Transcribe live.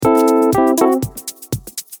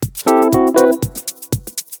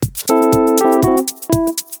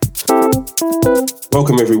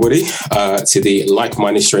Welcome, everybody, to the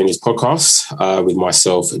Like-Minded Strangers podcast with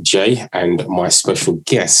myself, Jay, and my special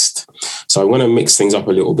guest. So I want to mix things up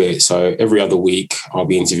a little bit. So every other week, I'll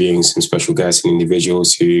be interviewing some special guests and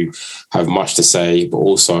individuals who have much to say, but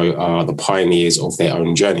also are the pioneers of their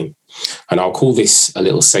own journey. And I'll call this a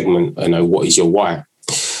little segment, what is your why?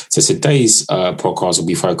 So today's podcast will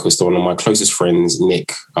be focused on one of my closest friends,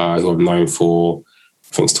 Nick, who I've known for,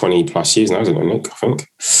 I think it's 20 plus years now, isn't it, Nick? I think.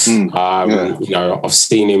 I've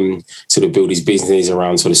seen him sort of build his business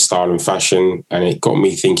around sort of style and fashion, and it got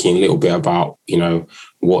me thinking a little bit about,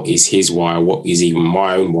 what is his why? What is even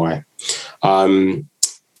my own why?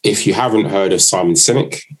 If you haven't heard of Simon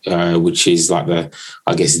Sinek, which is like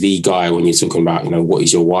the guy when you're talking about, what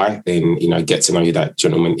is your why, then, get to know who that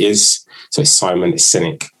gentleman is. So it's Simon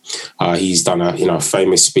Sinek. He's done a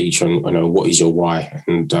famous speech on what is your why,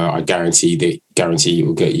 and I guarantee it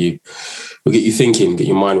will get you thinking, get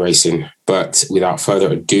your mind racing. But without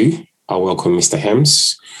further ado, I welcome Mr.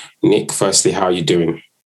 Hems. Nick, firstly, how are you doing?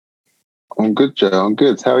 I'm good, Joe. I'm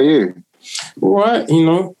good. How are you? All right.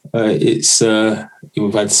 It's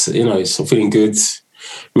we've had it's feeling good.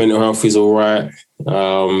 Mental health is all right.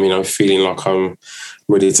 Feeling like I'm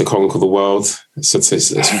ready to conquer the world. So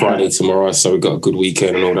it's Friday tomorrow, so we've got a good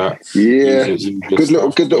weekend and all that. Yeah, good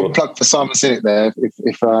little plug for Simon Sinek there.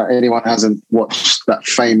 If anyone hasn't watched that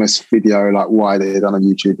famous video, like why they done on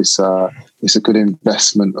YouTube, it's a good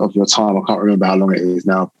investment of your time. I can't remember how long it is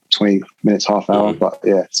now, 20 minutes, half hour, but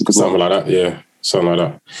yeah, it's a good something like that. Yeah. Something like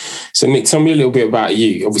that. So Nick, tell me a little bit about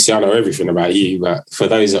you. Obviously, I know everything about you, but for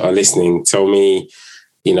those that are listening, tell me,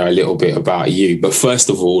 a little bit about you. But first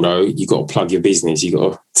of all, though, you got to plug your business. You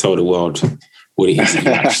got to tell the world what it is that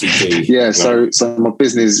you actually do. Yeah, so my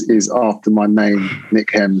business is after my name,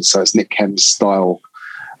 Nick Hems. So it's Nick Hems Style.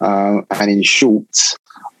 And in short,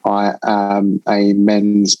 I am a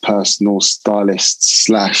men's personal stylist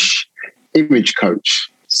 / image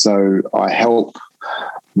coach. So I help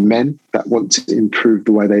men that want to improve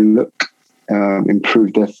the way they look,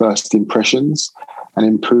 improve their first impressions, and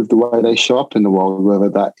improve the way they show up in the world, whether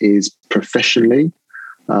that is professionally,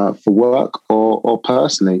 for work, or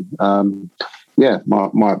personally. My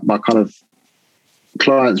kind of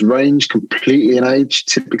clients range completely in age,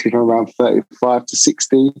 typically from around 35 to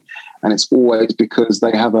 60, and it's always because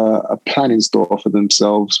they have a plan in store for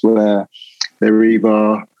themselves where they're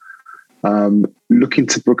either looking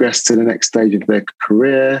to progress to the next stage of their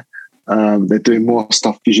career. They're doing more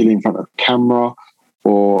stuff visually in front of camera,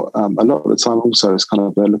 or a lot of the time also it's kind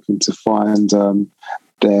of they're looking to find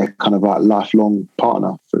their kind of like lifelong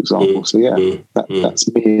partner, for example. So yeah,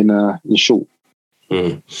 that's me in short.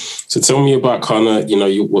 So tell me about kind of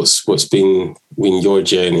what's been your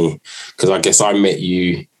journey, because I guess I met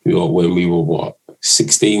you when we were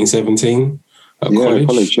 16, 17.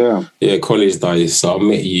 College, yeah. Yeah, college days. So I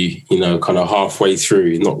met you, kind of halfway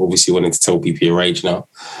through, not obviously wanting to tell people your age now,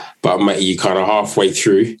 but I met you kind of halfway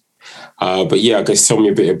through. But yeah, I guess tell me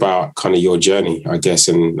a bit about kind of your journey, I guess,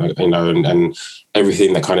 and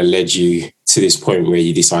everything that kind of led you to this point where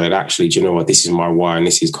you decided, actually, do you know what, this is my why, and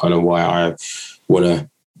this is kind of why I want to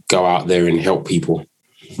go out there and help people.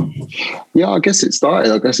 Yeah, I guess it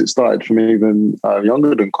started from even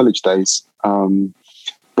younger than college days.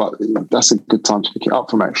 But that's a good time to pick it up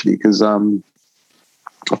from, actually, because I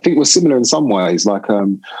think we're similar in some ways. Like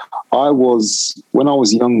when I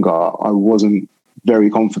was younger, I wasn't very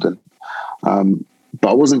confident, but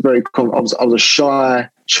I wasn't very. I was a shy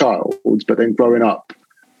child, but then growing up,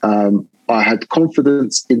 I had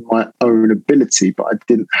confidence in my own ability, but I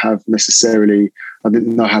didn't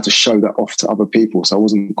know how to show that off to other people. So I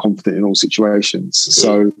wasn't confident in all situations.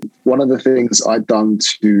 So one of the things I'd done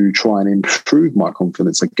to try and improve my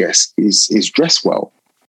confidence, I guess, is dress well.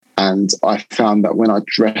 And I found that when I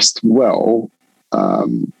dressed well,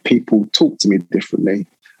 people talked to me differently.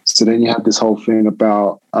 So then you have this whole thing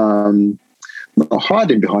about not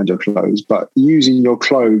hiding behind your clothes, but using your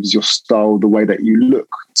clothes, your style, the way that you look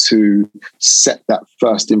to set that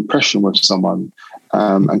first impression with someone,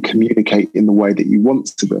 and communicate in the way that you want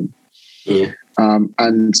to them. Yeah.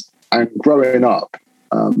 And growing up,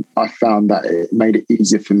 I found that it made it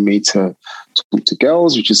easier for me to talk to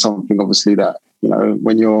girls, which is something obviously that,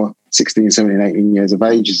 when you're 16, 17, 18 years of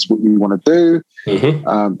age is what you want to do.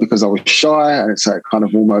 Mm-hmm. Because I was shy, and it's like kind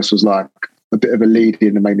of almost was like a bit of a lead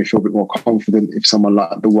in and made me feel a bit more confident. If someone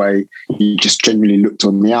liked the way you just generally looked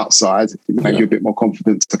on the outside, it made you a bit more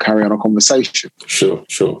confident to carry on a conversation. Sure.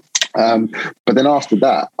 But then after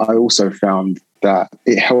that, I also found that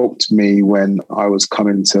it helped me when I was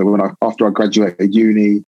after I graduated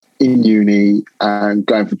uni and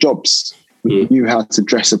going for jobs. Knew how to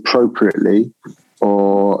dress appropriately,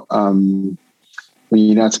 or when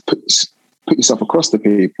you know how to put yourself across to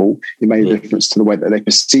people, it made a difference to the way that they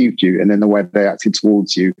perceived you and then the way they acted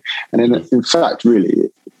towards you. And then, in fact, really,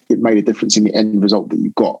 it made a difference in the end result that you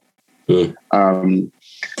got.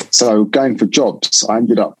 So going for jobs, I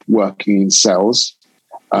ended up working in sales.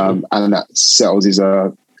 And that sales is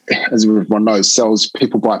as everyone knows, sales,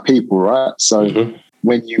 people buy people, right? So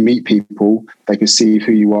when you meet people, they perceive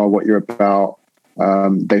who you are, what you're about.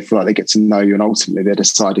 They feel like they get to know you, and ultimately they're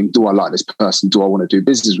deciding, do I like this person? Do I want to do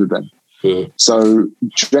business with them? So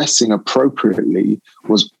dressing appropriately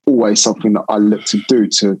was always something that I looked to do,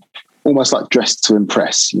 to almost like dress to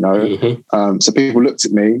impress, you know. So people looked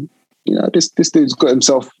at me, you know, this dude's got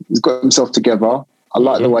himself together. I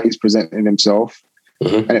like the way he's presenting himself.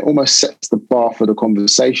 And it almost sets the bar for the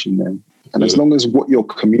conversation then. And as long as what you're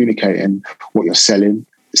communicating, what you're selling,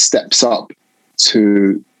 steps up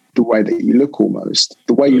to the way that you look, almost,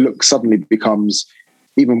 the way you look suddenly becomes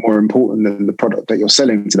even more important than the product that you're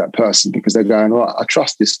selling to that person, because they're going, right, I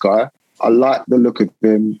trust this guy. I like the look of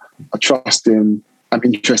him. I trust him. I'm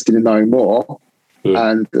interested in knowing more.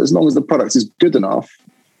 And as long as the product is good enough,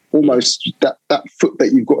 almost that foot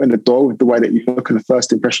that you've got in the door with the way that you look and the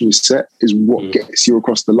first impression you set is what gets you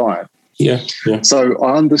across the line. Yeah. So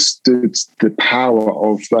I understood the power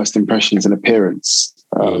of first impressions and appearance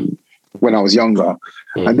when I was younger.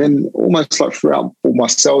 And then almost like throughout all my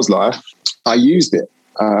sales life, I used it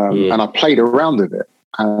and I played around with it.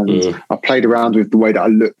 And I played around with the way that I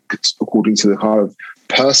looked according to the kind of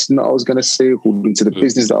person that I was going to see, according to the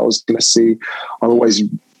business that I was going to see. I always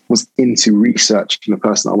was into researching the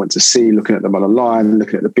person I went to see, looking at them on the line,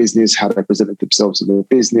 looking at the business, how they presented themselves in the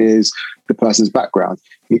business, the person's background.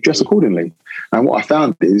 You dress accordingly. And what I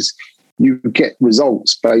found is you get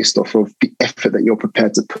results based off of the effort that you're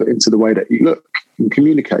prepared to put into the way that you look and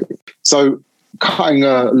communicate. So cutting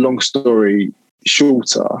a long story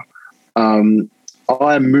shorter,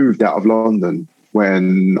 I moved out of London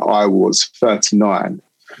when I was 39.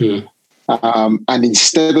 And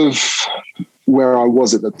instead of where I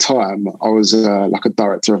was at the time, I was like a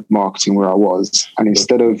director of marketing where I was. And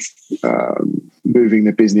instead of moving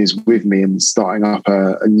the business with me and starting up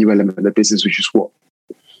a new element of the business, which is what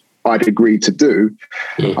I'd agreed to do,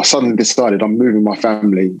 I suddenly decided I'm moving my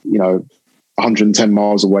family, 110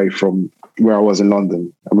 miles away from where I was in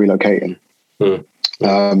London and relocating.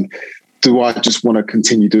 Do I just want to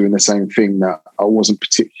continue doing the same thing that I wasn't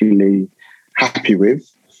particularly happy with?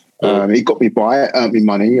 It got me by, it earned me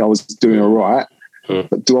money. I was doing all right.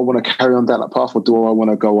 But do I want to carry on down that path, or do I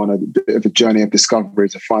want to go on a bit of a journey of discovery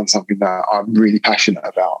to find something that I'm really passionate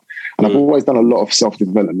about? And I've always done a lot of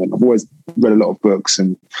self-development. I've always read a lot of books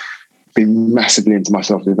and been massively into my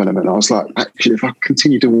self-development. I was like, actually, if I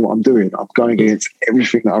continue doing what I'm doing, I'm going against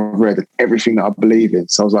everything that I've read and everything that I believe in.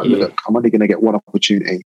 So I was like, look, I'm only going to get one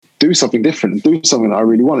opportunity. Do something different, do something that I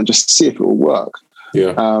really want, and just see if it will work.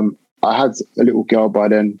 I had a little girl by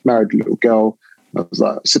then, married a little girl. I was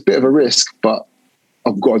like, it's a bit of a risk, but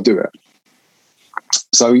I've got to do it.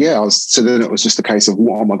 So then it was just a case of,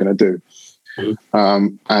 what am I going to do?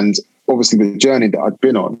 And obviously the journey that I'd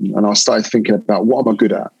been on, and I started thinking about, what am I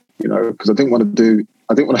good at? Because I didn't want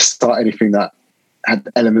to start anything that had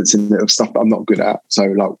elements in it of stuff that I'm not good at. So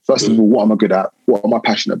like, first of all, what am I good at? What am I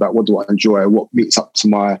passionate about? What do I enjoy? What meets up to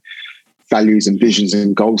my values and visions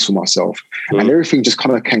and goals for myself? And everything just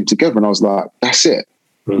kind of came together, and I was like, that's it.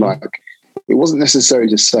 Like, it wasn't necessarily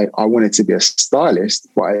to say I wanted to be a stylist,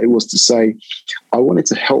 but it was to say I wanted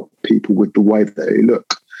to help people with the way that they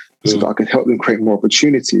look, so that I could help them create more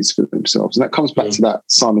opportunities for themselves. And that comes back to that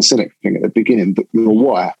Simon Sinek thing at the beginning, your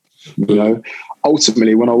why.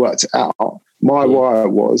 Ultimately, when I worked it out, my why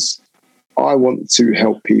was, I want to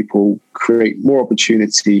help people create more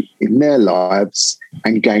opportunity in their lives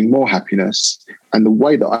and gain more happiness. And the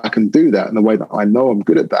way that I can do that, and the way that I know I'm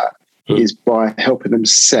good at that, is by helping them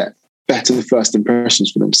set better first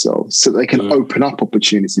impressions for themselves, so they can open up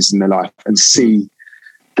opportunities in their life and see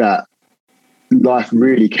that life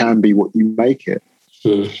really can be what you make it.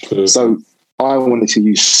 So I wanted to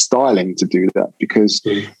use styling to do that, because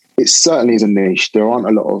it certainly is a niche. There aren't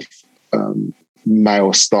a lot of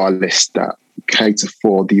male stylists that cater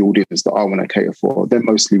for the audience that I want to cater for. They're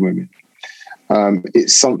mostly women.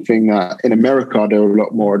 It's something that in America, they're a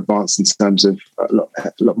lot more advanced in terms of a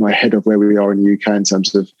lot more ahead of where we are in the UK in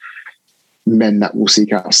terms of men that will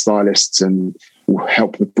seek out stylists and will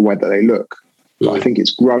help with the way that they look. But I think it's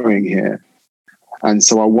growing here. And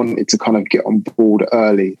so I wanted to kind of get on board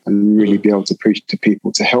early and really be able to preach to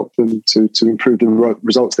people to help them to improve the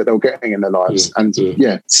results that they're getting in their lives. And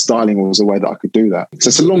styling was a way that I could do that. So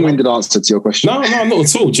it's a long-winded answer to your question. No, not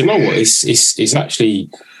at all. Do you know what? It's actually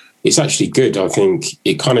it's actually good. I think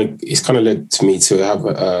it's kind of led to me to have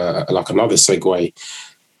like another segue.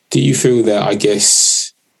 Do you feel that, I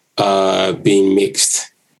guess, being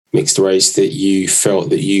mixed race, that you felt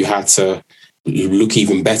that you had to look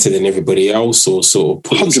even better than everybody else, or sort of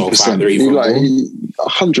put yourself out there even more?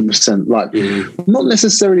 100%. Like, not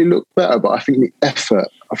necessarily look better, but I think the effort.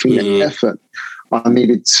 I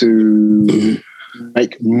needed to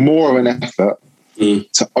make more of an effort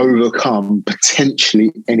to overcome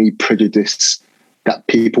potentially any prejudice that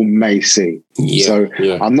people may see.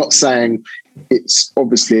 I'm not saying it's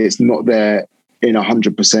not there in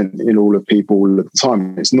 100% in all of people all of the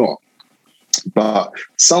time. It's not. But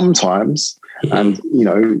sometimes, and you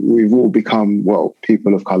know, we've all become, well,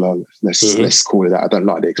 people of colour, let's call it that. I don't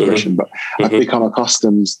like the expression, but I've become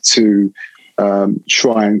accustomed to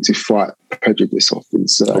trying to fight prejudice off in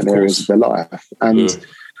certain areas of their life. And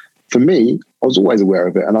for me, I was always aware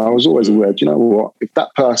of it. And I was always aware, do you know what? If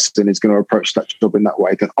that person is going to approach that job in that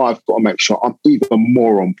way, then I've got to make sure I'm even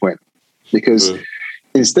more on point. Because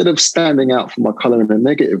instead of standing out for my colour in a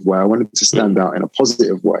negative way, I wanted to stand out in a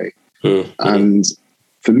positive way. And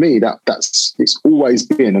for me, it's always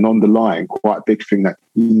been an underlying quite big thing that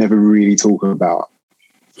you never really talk about.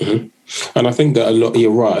 And I think that a lot,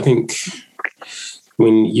 you're right. I think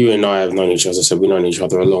when you and I have known each other, as I said, we've known each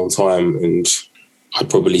other a long time, and I'd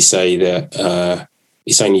probably say that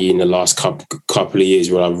it's only in the last couple of years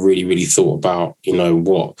where I've really, really thought about, you know,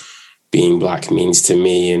 what being black means to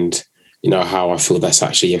me, and, you know, how I feel that's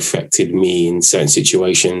actually affected me in certain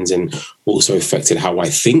situations, and also affected how I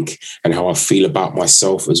think and how I feel about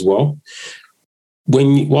myself as well.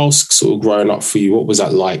 Whilst sort of growing up for you, what was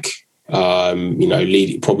that like? You know,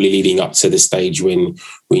 probably leading up to the stage when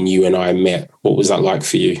you and I met. What was that like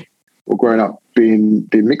for you? Well, growing up being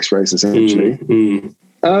mixed race, essentially.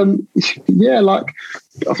 Yeah, like,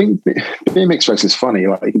 I think being mixed race is funny.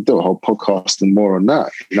 Like, you can do a whole podcast and more on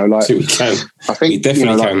that. You know, like, we can. I think we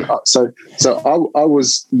definitely can. So I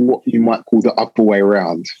was what you might call the upper way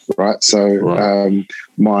around, right? So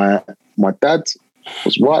my dad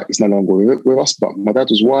was white. He's no longer with us, but my dad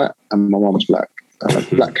was white and my mum was black.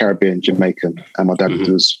 Black Caribbean, Jamaican, and my dad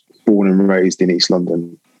was born and raised in East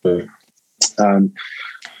London.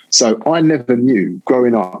 So I never knew,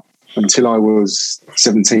 growing up, until I was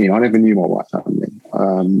 17, I never knew my white family.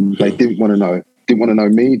 They didn't want to know. Didn't want to know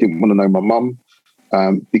me, didn't want to know my mum,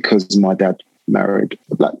 because my dad married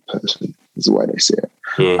a black person, is the way they see it.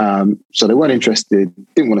 So they weren't interested,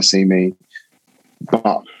 didn't want to see me.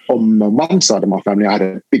 But on my mum's side of my family, I had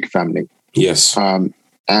a big family. Yes. And,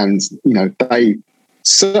 you know, they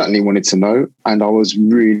certainly wanted to know. And I was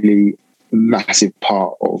really a massive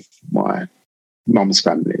part of my mum's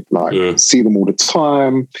family. Like, see them all the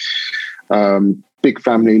time. Big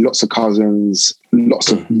family, lots of cousins,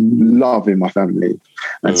 lots of love in my family.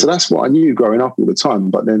 And so that's what I knew growing up all the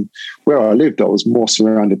time. But then where I lived, I was more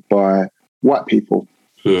surrounded by white people.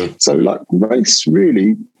 So, like, race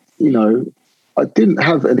really, you know, I didn't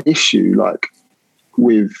have an issue, like,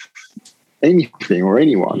 with anything or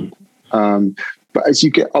anyone. But as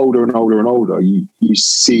you get older and older and older, you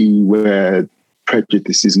see where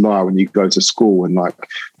prejudices lie when you go to school. And, like,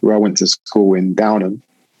 where I went to school in Downham,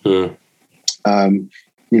 you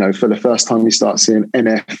know, for the first time you start seeing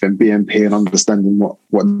NF and BNP and understanding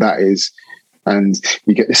what that is. And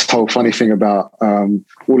you get this whole funny thing about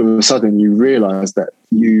all of a sudden you realise that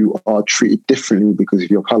you are treated differently because of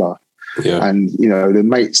your colour. And, you know, the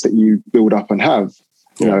mates that you build up and have,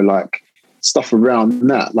 you know, like, stuff around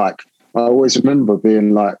that. Like, I always remember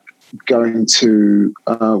being, like, going to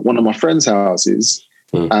one of my friends' houses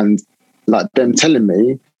and, like, them telling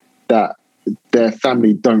me that their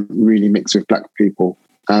family don't really mix with black people.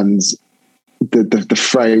 And the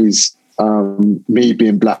phrase, me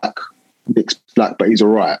being black, mixed black, but he's all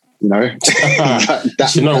right, you know? Do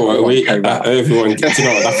you know what? Everyone, do you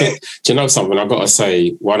know what? I think, do you know something? I've got to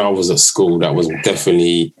say, when I was at school, that was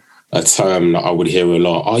definitely a term that I would hear a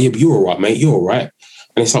lot. Oh, yeah, but you're all right, mate. You're all right.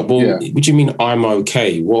 And it's like, well, what do you mean I'm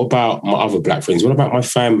okay? What about my other black friends? What about my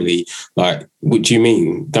family? Like, what do you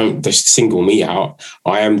mean? Don't just single me out.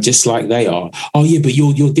 I am just like they are. Oh, yeah, but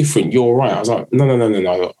you're different. You're all right. I was like,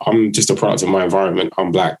 no. I'm just a product of my environment.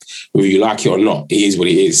 I'm black. Whether you like it or not, it is what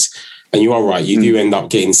it is. And you are right. You do end up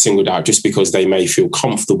getting singled out just because they may feel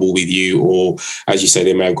comfortable with you, or, as you say,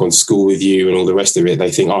 they may have gone to school with you and all the rest of it.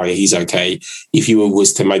 They think, oh, yeah, he's okay. If you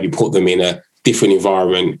was to maybe put them in a different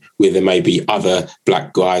environment where there may be other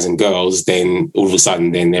black guys and girls, then all of a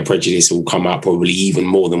sudden then their prejudice will come out probably even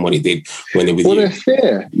more than what it did when they're with you. Or they're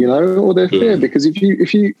fair, you know, or they're fair, because if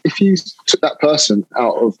you took that person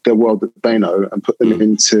out of the world that they know and put them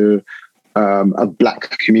into a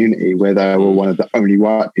black community where they were one of the only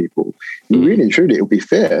white people, really and truly, it would be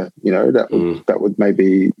fear, that would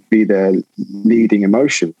maybe be their leading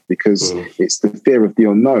emotion, because it's the fear of the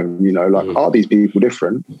unknown, are these people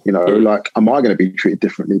different? Like, am I going to be treated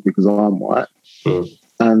differently because I'm white?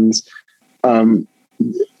 And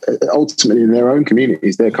ultimately, in their own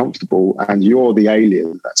communities, they're comfortable, and you're the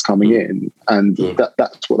alien that's coming in, and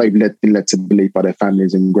that's what they've been led to believe by their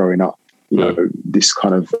families and growing up. This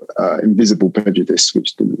kind of invisible prejudice,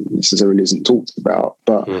 which necessarily isn't talked about.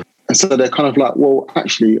 But and so they're kind of like, well,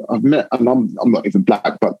 actually, I've met, and I'm not even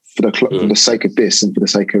black, but for the sake of this and for the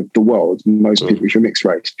sake of the world, most people, if you're mixed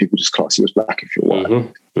race, people just class you as black if you're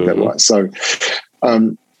white. They're white. So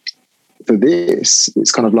for this,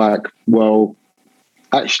 it's kind of like, well,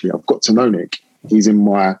 actually, I've got to know Nick. He's in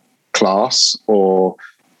my class or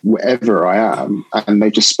wherever I am, and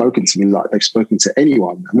they've just spoken to me like they've spoken to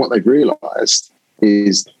anyone. And what they've realised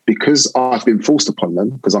is, because I've been forced upon them,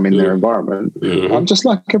 because I'm in their environment, I'm just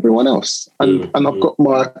like everyone else. And I've got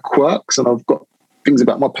my quirks, and I've got things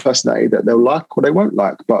about my personality that they'll like or they won't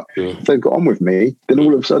like. But if they've got on with me, then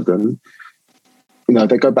all of a sudden,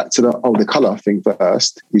 they go back to the colour thing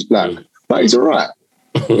first. He's black, but he's all right.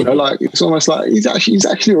 Like, it's almost like he's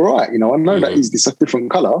actually all right. I know that he's this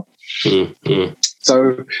different colour.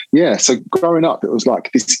 So growing up, it was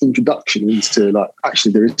like this introduction into, like,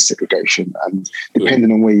 actually there is segregation, and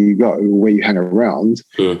depending on where you go, where you hang around,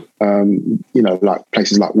 like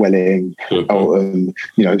places like Welling, Elton,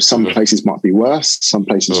 some places might be worse, some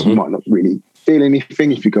places you might not really feel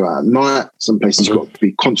anything if you go out at night. Some places you've got to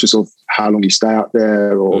be conscious of how long you stay out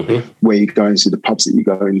there, or where you go into, the pubs that you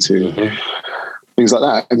go into. Things like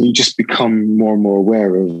that, and you just become more and more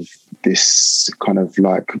aware of this kind of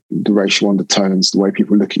like the racial undertones, the way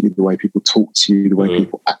people look at you, the way people talk to you, the way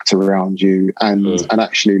people act around you, and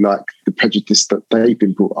actually like the prejudice that they've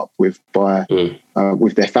been brought up with by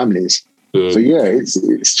with their families. So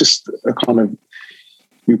it's just a kind of,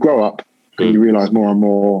 you grow up and you realise more and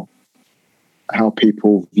more how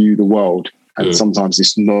people view the world, and sometimes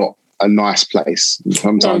it's not a nice place.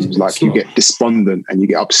 Sometimes you get despondent and you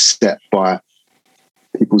get upset by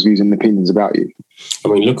people's views and opinions about you. I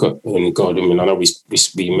mean, look at, God, I know we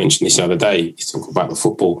mentioned this the other day, you talk about the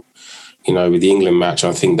football, with the England match.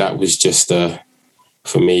 I think that was just,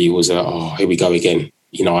 for me, was here we go again.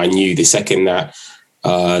 I knew the second that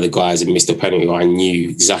the guys had missed a penalty, I knew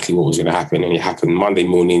exactly what was going to happen, and it happened. Monday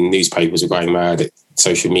morning, newspapers were going mad,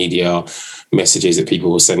 social media, messages that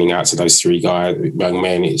people were sending out to those three young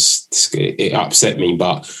men. It upset me,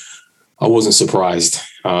 but I wasn't surprised.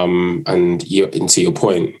 And to your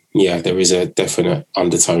point, there is a definite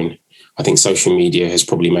undertone. I think social media has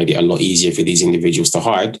probably made it a lot easier for these individuals to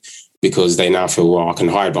hide, because they now feel, well, I can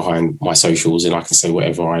hide behind my socials and I can say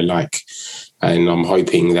whatever I like. And I'm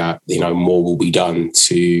hoping that, more will be done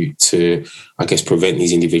to I guess, prevent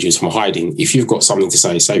these individuals from hiding. If you've got something to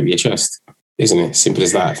say it with your chest, isn't it? Simple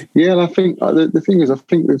as that. Yeah, and I think the thing is, I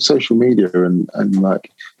think with social media and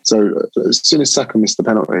like, so as soon as Saka missed the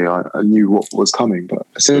penalty, I knew what was coming. But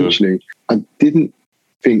essentially, I didn't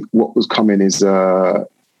think what was coming is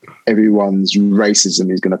everyone's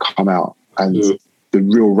racism is going to come out, and the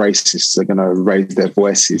real racists are going to raise their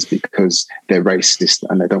voices because they're racist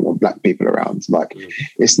and they don't want black people around. Like,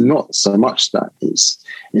 it's not so much that.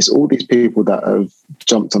 It's all these people that have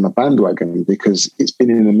jumped on the bandwagon because it's been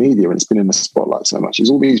in the media and it's been in the spotlight so much. It's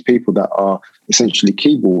all these people that are essentially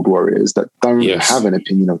keyboard warriors that don't have an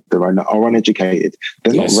opinion of their own, are uneducated.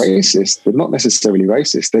 They're not racist. They're not necessarily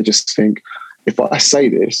racist. They just think, if I say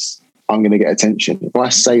this, I'm going to get attention. If I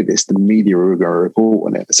say this, the media are going to report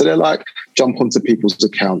on it. So they're like, jump onto people's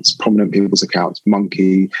accounts, prominent people's accounts,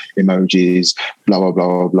 monkey emojis, blah, blah, blah,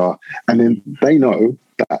 blah, blah. And then they know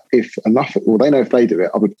that if they do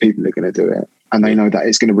it, other people are going to do it. And they know that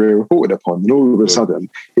it's going to be reported upon. And all of a sudden,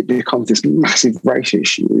 it becomes this massive race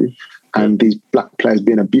issue, and these black players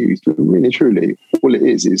being abused. But really, truly, all it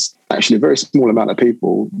is actually a very small amount of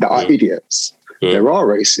people that are idiots. There are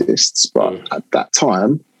racists, but at that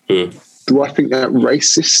time, do I think that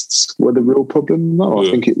racists were the real problem? No,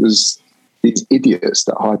 I think it was these idiots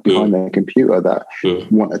that hide behind their computer that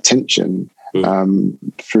want attention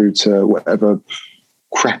through to whatever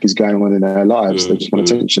crap is going on in their lives. They just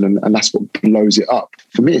want attention, and that's what blows it up.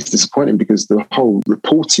 For me, it's disappointing because the whole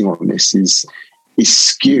reporting on this is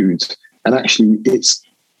skewed, and actually it's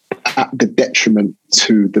at the detriment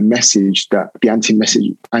to the message, that the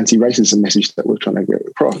anti-racism message that we're trying to get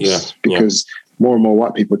across. Because more and more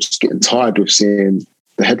white people are just getting tired of seeing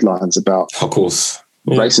the headlines about, of course,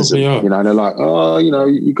 racism. And they're like,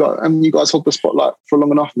 you guys hold the spotlight for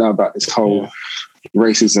long enough now about this whole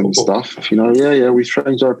racism stuff, we've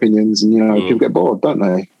changed our opinions, and people get bored, don't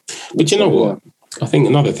they? But you know what? I think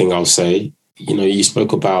another thing I'll say, you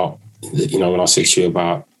spoke about, when I said to you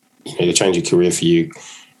about, the change of career for you,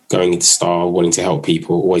 going into Star, wanting to help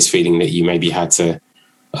people, always feeling that you maybe had to,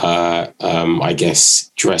 I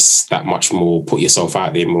guess, dress that much more, put yourself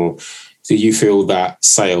out there more. Do you feel that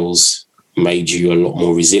sales made you a lot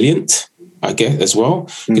more resilient, I guess, as well?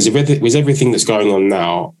 Because with everything that's going on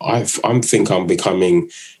now, I think I'm becoming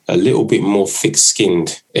a little bit more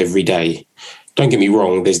thick-skinned every day. Don't get me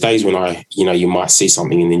wrong, there's days when you might see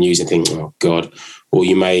something in the news and think, oh God, or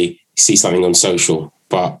you may see something on social.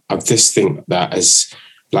 But I just think that as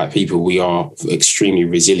Black people, we are extremely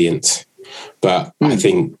resilient. But I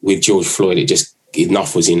think with George Floyd, it just,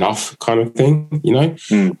 enough was enough kind of thing,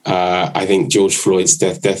 I think George Floyd's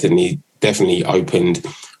death definitely opened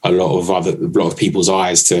a lot of people's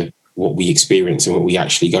eyes to what we experience and what we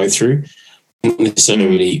actually go through. Not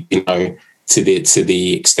necessarily, to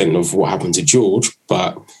the extent of what happened to George,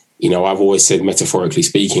 but I've always said, metaphorically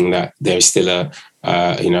speaking, that there's still a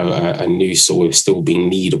noose, or we're still being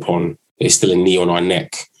kneed upon. There's still a knee on our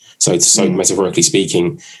neck. So metaphorically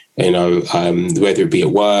speaking, whether it be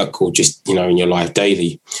at work or just in your life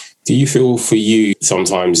daily, do you feel for you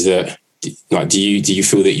sometimes that, like, do you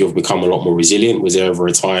feel that you've become a lot more resilient? Was there ever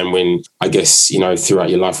a time when, I guess,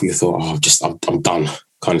 throughout your life, where you thought, I'm done,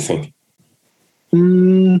 kind of thing?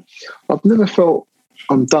 I've never felt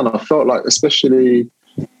I'm done. I felt like, especially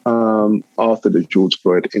after the George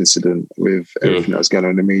Floyd incident, with everything that was going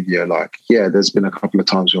on in the media, there's been a couple of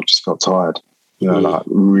times where I've just felt tired, like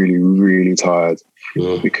really, really tired,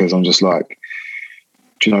 because I'm just like,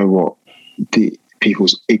 do you know what? The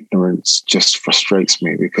people's ignorance just frustrates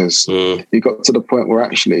me, because it got to the point where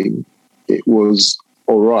actually it was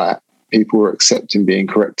all right. People were accepting being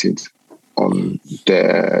corrected on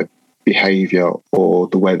their behavior or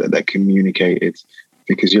the way that they communicated,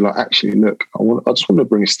 because you're like, actually, look, I just want to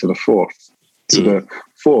bring us to the fore.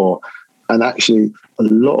 And actually, a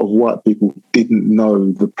lot of white people didn't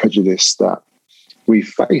know the prejudice that we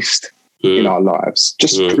faced in our lives,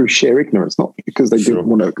 just through sheer ignorance, not because they didn't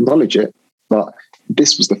want to acknowledge it, but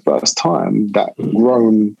this was the first time that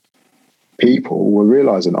grown people were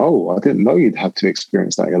realizing, oh, I didn't know you'd have to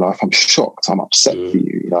experience that in your life. I'm shocked. I'm upset for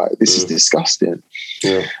you. This is disgusting.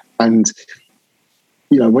 Yeah. And,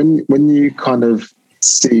 when you kind of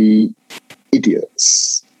see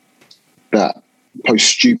idiots that post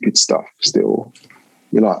stupid stuff still,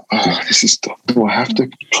 you're like, do I have to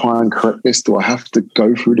try and correct this? Do I have to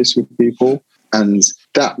go through this with people? And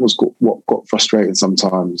that was what got frustrating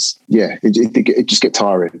sometimes. Yeah, it just get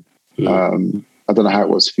tiring. I don't know how it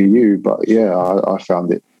was for you, but I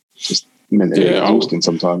found it just exhausting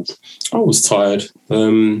sometimes. I was tired.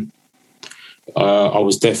 I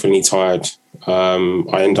was definitely tired.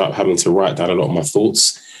 I ended up having to write down a lot of my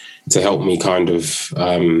thoughts to help me kind of,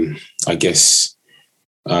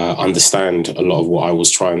 understand a lot of what I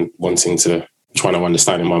was trying to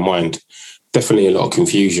understand in my mind. Definitely a lot of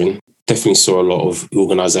confusion. Definitely saw a lot of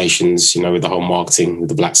organisations, with the whole marketing, with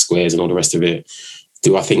the black squares and all the rest of it.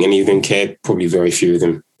 Do I think any of them cared? Probably very few of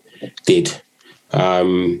them did.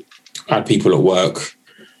 I had people at work,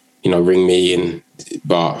 ring me,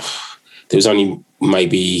 but there was only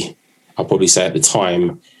maybe, I'll probably say at the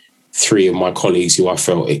time, 3 of my colleagues who I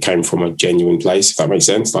felt it came from a genuine place, if that makes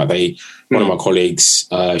sense. Like one of my colleagues,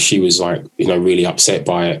 she was like, really upset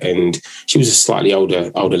by it. And she was a slightly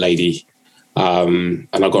older lady. And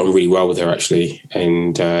I got on really well with her, actually.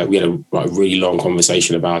 And we had a really long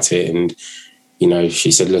conversation about it. And,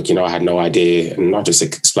 she said, look, I had no idea. And I just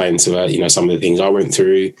explained to her, some of the things I went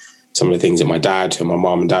through, some of the things that my dad and my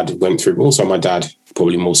mum and dad went through, but also my dad,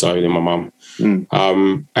 probably more so than my mum.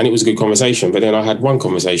 And it was a good conversation. But then I had one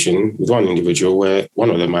conversation with one individual where one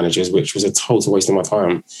of the managers, which was a total waste of my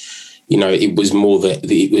time. It was more that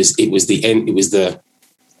it was the end. It was the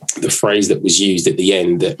phrase that was used at the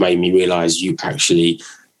end that made me realize you actually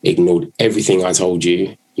ignored everything I told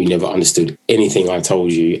you. You never understood anything I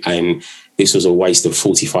told you. And this was a waste of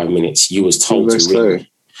 45 minutes. You was told to ring.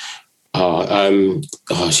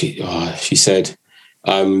 She said,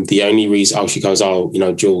 the only reason, she goes,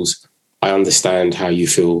 Jules, I understand how you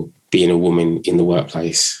feel being a woman in the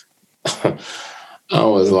workplace. I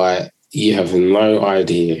was like, you have no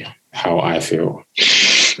idea how I feel.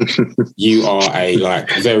 You are a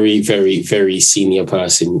very, very, very senior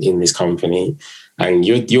person in this company, and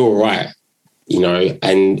you're right,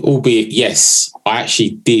 and albeit, yes, I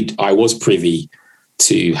was privy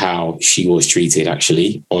to how she was treated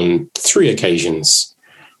actually on 3 occasions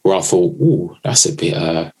where I thought, ooh, that's a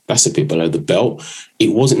bit below the belt.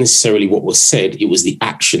 It wasn't necessarily what was said, it was the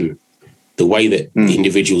action the way that the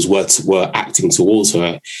individuals were acting towards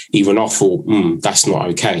her, even I thought, that's not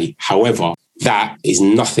okay. However, that is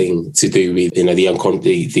nothing to do with,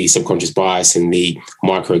 the subconscious bias and the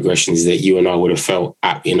microaggressions that you and I would have felt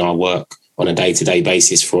in our work on a day-to-day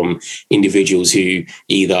basis from individuals who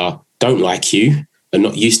either don't like you, are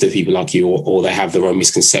not used to people like you, or they have their own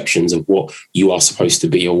misconceptions of what you are supposed to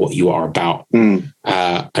be or what you are about. And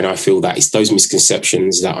I feel that it's those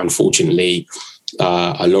misconceptions that unfortunately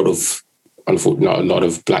a lot of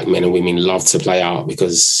black men and women love to play out,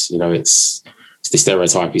 because it's the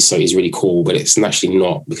stereotype is really cool, but it's actually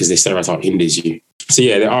not, because the stereotype hinders you. So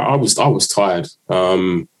yeah, I was tired.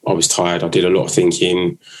 I was tired. I did a lot of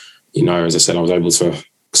thinking. As I said, I was able to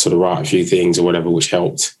sort of write a few things or whatever, which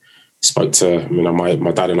helped. Spoke to,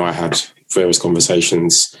 my dad and I had various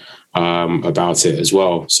conversations about it as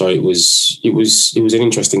well. So it was an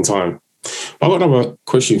interesting time. I've got another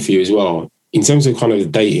question for you as well. In terms of kind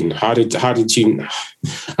of dating, how did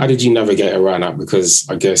you navigate around that? Because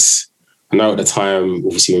I guess I know at the time,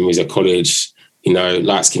 obviously when we was at college,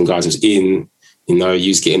 light-skinned guys was in, you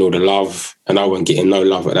was getting all the love, and I wasn't getting no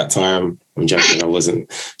love at that time. I'm joking, I wasn't.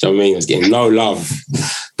 Do you know what I mean? I was getting no love.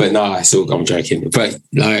 But no, I'm joking. But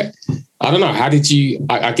I don't know, how did you,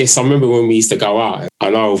 I guess I remember when we used to go out, I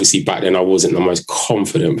know obviously back then I wasn't the most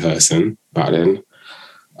confident person back then.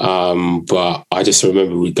 But I just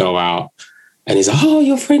remember we'd go out and he's like, oh,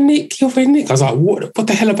 your friend Nick. I was like, what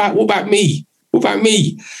the hell about, what about me? What about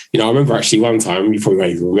me? I remember actually one time, you probably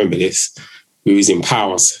won't even remember this, we was in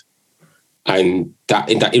Powers. And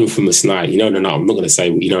that infamous night, the night, I'm not going to say,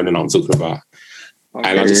 the night I'm talking about. Okay.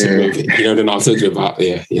 And I just remember, the night I'm talking about,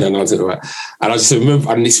 yeah, the night I'm talking about. And I just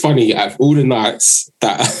remember, and it's funny, out of all the nights,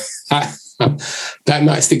 that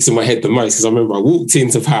night sticks in my head the most, because I remember I walked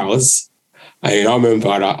into Powers, and I remember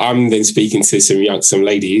I'm then speaking to some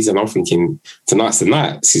ladies, and I'm thinking, tonight's the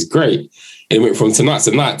night, this is great. And it went from tonight's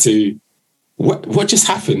the night to, what just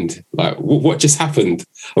happened? Like, what just happened?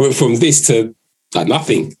 I went from this to like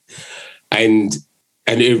nothing. And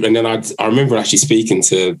then I remember actually speaking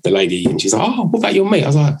to the lady, and she's like, oh, what about your mate? I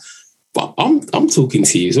was like, but I'm talking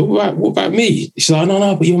to you. So what about me? She's like,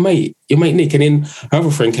 no, but your mate Nick. And then her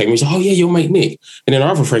other friend came and she's like, oh yeah, your mate Nick. And then her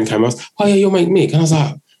other friend came and I was, oh yeah, your mate Nick. And I was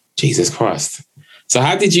like, Jesus Christ. So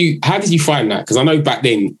how did you find that? Because I know back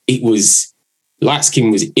then it was, light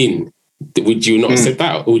skin was in. Would you not have said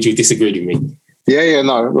that, or would you disagree with me? Yeah,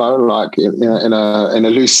 no, like in a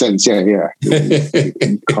loose sense, yeah.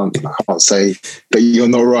 You can't say that you're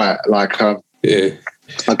not right. Like, I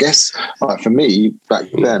guess, like for me back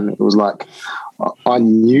then, it was like I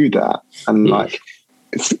knew that, and like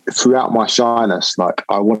throughout my shyness, like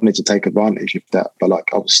I wanted to take advantage of that, but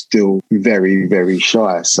like I was still very, very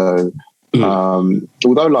shy. So.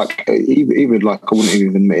 Although like even like I wouldn't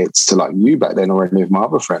even admit it to like you back then or any of my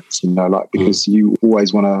other friends, like because you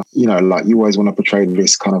always want to portray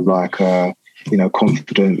this kind of like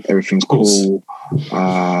confident, everything's cool. Do you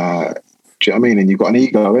know what I mean? And you've got an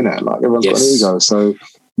ego in it, like everyone's got an ego. So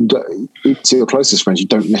to your closest friends, you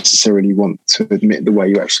don't necessarily want to admit the way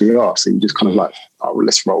you actually are. So you just kind of like, oh, well,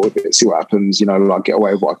 let's roll with it, see what happens. Like get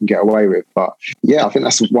away with what I can get away with. But yeah, I think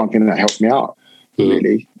that's one thing that helped me out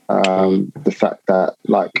really. The fact that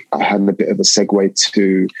like I had a bit of a segue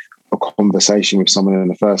to a conversation with someone in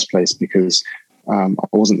the first place, because I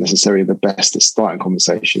wasn't necessarily the best at starting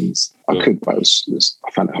conversations. I could, but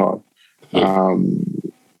I found it hard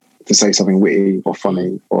to say something witty or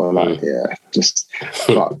funny or like,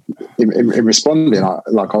 but in responding, I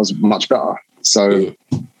was much better. So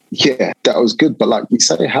yeah, that was good. But like you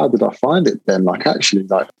say, how did I find it then? Like actually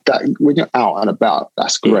like that, when you're out and about,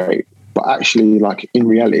 that's great. But actually, like in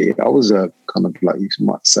reality, I was a kind of like, you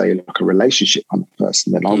might say, like a relationship kind of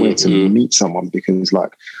person. Then I wanted to meet someone because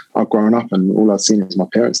like I've grown up and all I've seen is my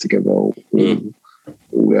parents together all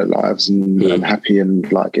their lives and I'm happy.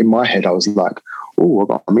 And like in my head, I was like, oh, I've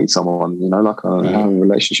got to meet someone, like I have a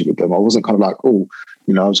relationship with them. I wasn't kind of like, I've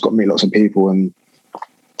just got to meet lots of people and,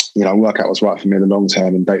 work out what's right for me in the long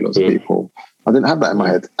term and date lots of people. I didn't have that in my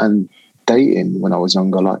head. And dating when I was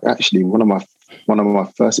younger, like actually one of my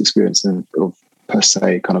first experiences of per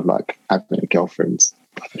se kind of like having a girlfriend,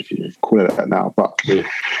 I don't know if you call it that now, but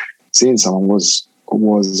seeing someone was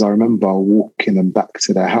I remember walking them back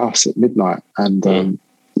to their house at midnight, and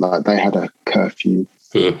like they had a curfew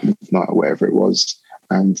midnight or whatever it was,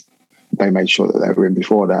 and they made sure that they were in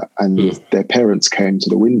before that, and their parents came to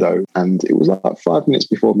the window, and it was like 5 minutes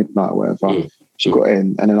before midnight or whatever. She got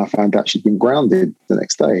in, and then I found out she'd been grounded the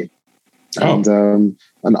next day. And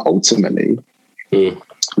ultimately,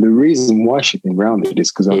 The reason why she'd been grounded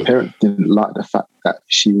is because her parents didn't like the fact that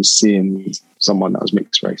she was seeing someone that was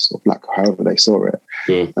mixed race or black, however they saw it.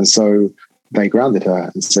 And so they grounded her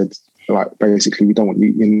and said, like, basically, we don't want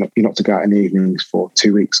you, you're not to go out in the evenings for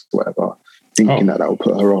 2 weeks or whatever, thinking that will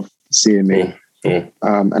put her off seeing me.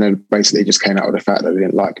 And then basically just came out of the fact that they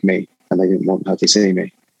didn't like me and they didn't want her to see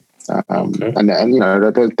me. And you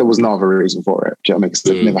know, there was no other reason for it. Do you know what I mean? Because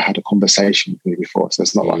they've never had a conversation with me before. So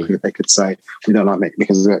it's not like they could say, we don't like me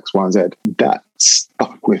because of X, Y, and Z. That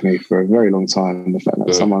stuck with me for a very long time. The fact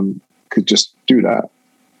that someone could just do that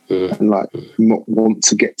and like not want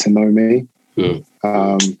to get to know me.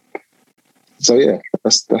 So yeah,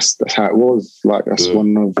 that's how it was. Like that's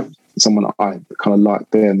someone that I kind of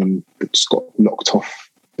liked then and just got knocked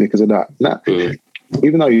off because of that.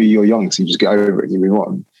 Even though you're young, so you just get over it and you move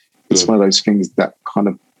on. It's one of those things that kind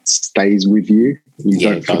of stays with you. You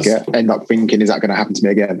don't forget. End up thinking, is that going to happen to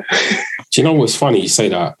me again? Do you know what's funny? You say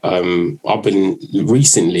that. I've been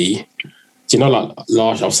recently. Do you know,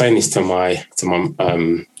 like I was saying this to my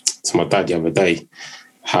dad the other day,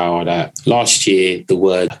 how that last year the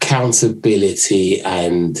word accountability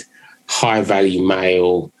and high value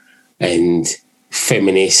male and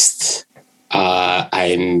feminist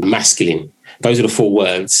and masculine. Those are the 4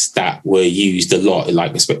 words that were used a lot.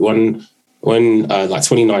 Like when like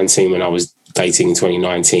 2019, when I was dating in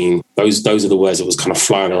 2019, those are the words that was kind of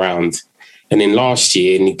flying around. And then last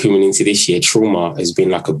year and coming into this year, trauma has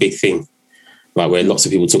been like a big thing. Like where lots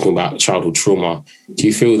of people talking about childhood trauma. Do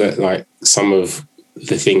you feel that like some of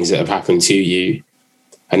the things that have happened to you,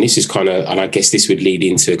 and this is kind of, and I guess this would lead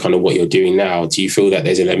into kind of what you're doing now. Do you feel that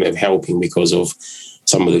there's an element of helping because of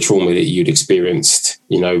some of the trauma that you'd experienced,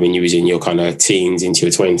 you know, when you was in your kind of teens, into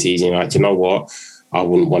your 20s, you're like, you know what, I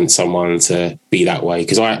wouldn't want someone to be that way.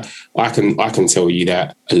 Because I can tell you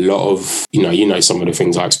that a lot of, you know, some of the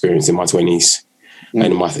things I experienced in my 20s and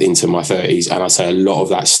into my 30s, and I say a lot of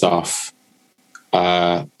that stuff,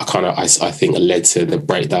 I think led to the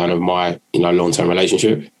breakdown of my, you know, long-term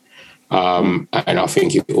relationship. And I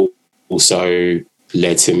think it also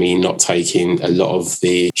led to me not taking a lot of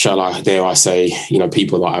the, dare I say, you know,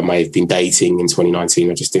 people that I may have been dating in 2019,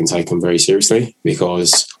 I just didn't take them very seriously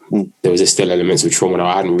because there was still elements of trauma that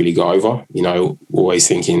I hadn't really got over, you know, always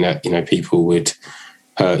thinking that, you know, people would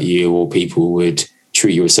hurt you or people would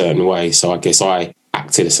treat you a certain way. So I guess I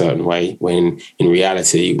acted a certain way when in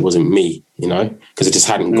reality it wasn't me, you know, because I just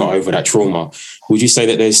hadn't got over that trauma. Would you say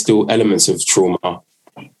that there's still elements of trauma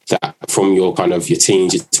that from your kind of your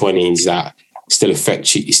teens, your 20s that still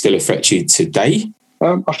affect you today?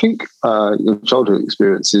 I think your childhood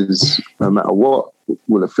experiences, no matter what,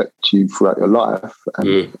 will affect you throughout your life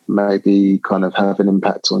and maybe kind of have an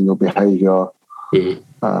impact on your behaviour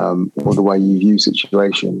or the way you view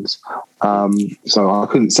situations. So I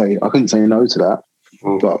couldn't say no to that.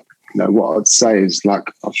 But you know, what I'd say is like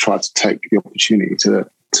I've tried to take the opportunity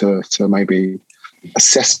to maybe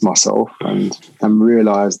assess myself and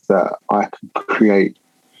realise that I can create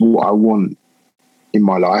what I want in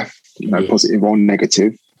my life, you know, positive or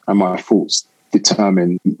negative, and my thoughts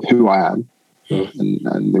determine who I am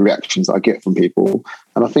and the reactions that I get from people.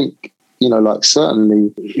 And I think, you know, like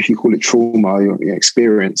certainly if you call it trauma, your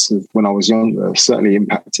experience of when I was younger certainly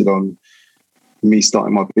impacted on me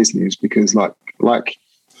starting my business because like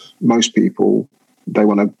most people, they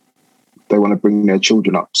want to bring their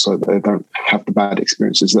children up so they don't have the bad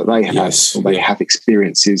experiences that they had, or they have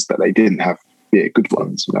experiences that they didn't have, be it good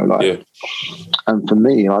ones, you know, like. And for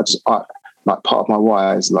me, I like part of my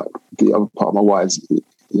why is like the other part of my why is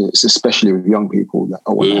it's especially with young people that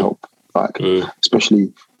I want to help, like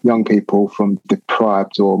especially young people from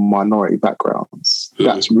deprived or minority backgrounds.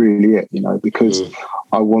 That's really it, you know, because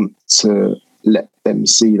I want to let them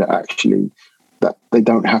see that actually that they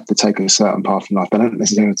don't have to take a certain path in life. They don't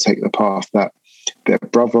necessarily take the path that their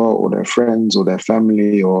brother or their friends or their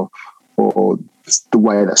family or the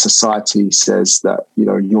way that society says that, you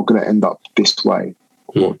know, you're going to end up this way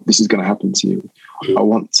or this is going to happen to you. I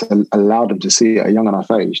want to allow them to see at a young enough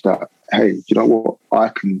age that, hey, you know what, I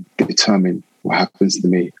can determine what happens to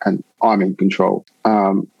me and I'm in control.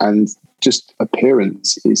 And just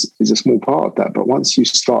appearance is a small part of that. But once you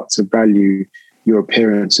start to value your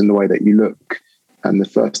appearance and the way that you look and the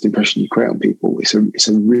first impression you create on people, it's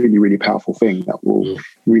a really, really powerful thing that will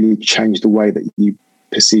really change the way that you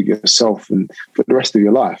perceive yourself and for the rest of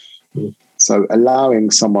your life. So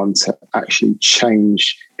allowing someone to actually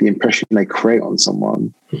change the impression they create on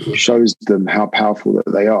someone shows them how powerful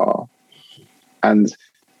that they are. And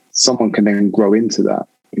someone can then grow into that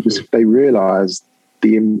because if they realize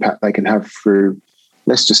the impact they can have through,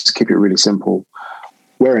 let's just keep it really simple.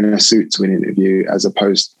 wearing a suit to an interview as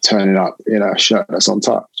opposed to turning up in a shirt that's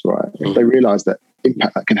untucked, right? If they realize that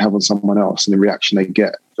impact that can have on someone else and the reaction they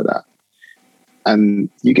get for that, and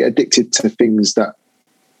you get addicted to things that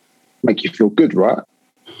make you feel good, right?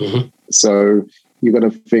 Mm-hmm. So you're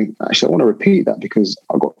going to think, actually, I want to repeat that because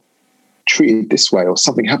I got treated this way or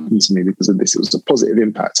something happened to me because of this. It was a positive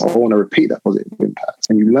impact. I want to repeat that positive impact,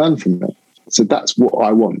 and you learn from it. So that's what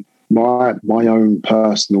I want. My own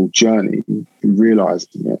personal journey in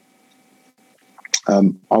realizing it.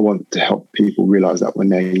 I want to help people realize that when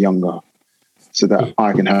they're younger, so that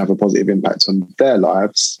I can have a positive impact on their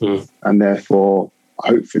lives, and therefore,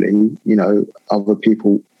 hopefully, other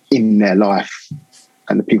people in their life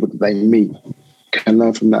and the people that they meet can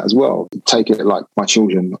learn from that as well. Take it like my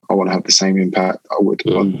children. I want to have the same impact I would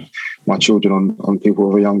on my children on people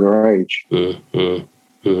of a younger age.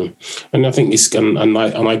 And I think this, and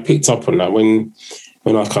I picked up on that when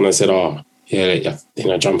I kind of said,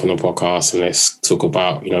 jump on the podcast and let's talk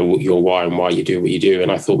about, your why and why you do what you do.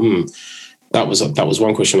 And I thought, that was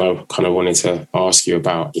one question I kind of wanted to ask you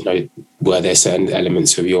about, were there certain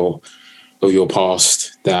elements of your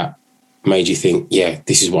past that made you think,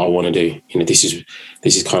 this is what I want to do. This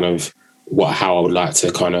is kind of how I would like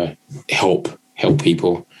to kind of help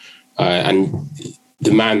people. And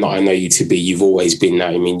the man that I know you to be, you've always been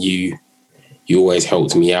that. I mean, you always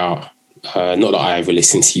helped me out. Not that I ever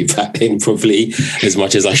listened to you back then, probably as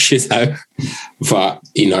much as I should have. But,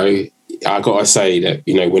 I got to say that,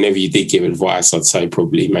 whenever you did give advice, I'd say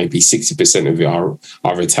probably maybe 60% of it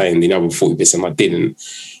I retained, the other 40% I didn't.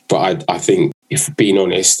 But I think, if being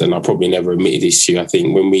honest, and I probably never admitted this to you, I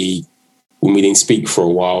think when we didn't speak for a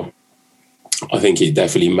while, I think it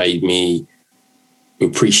definitely made me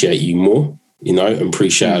appreciate you more, and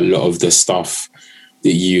appreciate a lot of the stuff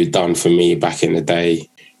that you had done for me back in the day.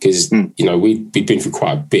 Because, we'd been through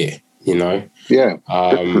quite a bit, Yeah.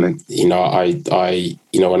 I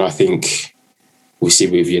when I think we see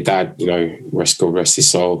with your dad, God rest his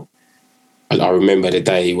soul. I remember the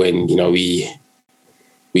day when, we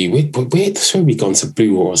gone to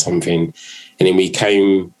Blue or something, and then we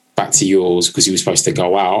came back to yours because he was supposed to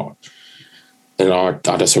go out. And I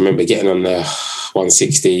just remember getting on the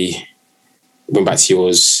 160, went back to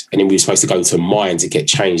yours, and then we were supposed to go to mine to get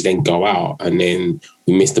changed, then go out, and then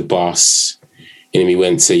we missed the bus, and then we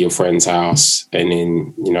went to your friend's house, and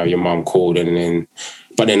then your mum called,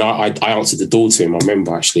 but then I answered the door to him. I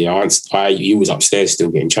remember actually, he was upstairs still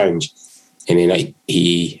getting changed, and then I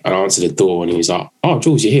answered the door, and he was like, "Oh,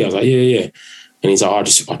 Jules, you're here?" I was like, "Yeah." And he's like,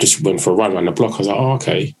 I just went for a run around the block. I was like, "Oh,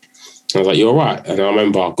 okay." And I was like, "You all right?" And I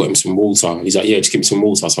remember I got him some water. He's like, "Yeah, just give me some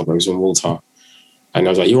water." So I got him some water. And I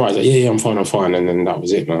was like, "You all right?" He's like, "Yeah, I'm fine." And then that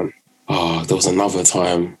was it, man. Oh, there was another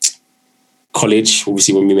time. College,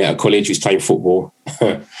 obviously when we met at college, we was playing football.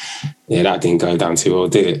 Yeah, that didn't go down too well,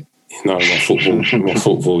 did it? More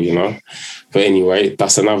football, But anyway,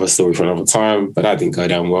 that's another story for another time. But that didn't go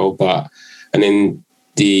down well. And then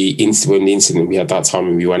the incident we had that time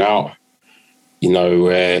when we went out,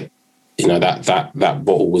 where that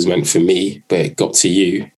bottle was meant for me, but it got to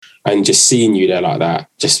you, and just seeing you there like that,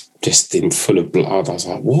 just in full of blood, I was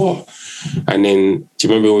like, what? And then do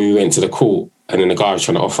you remember when we went to the court, and then the guy was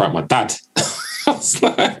trying to offer out my dad? I was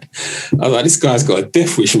like, this guy's got a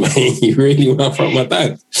death wish, mate. You really want to offer out my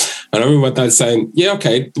dad? And I remember my dad saying, "Yeah,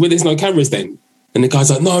 okay, well, there's no cameras then." And the guy's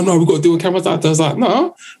like, no, we've got to do a camera. I was like,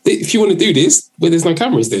 no, if you want to do this, well, there's no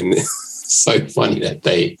cameras then. So funny that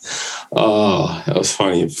day. Oh, that was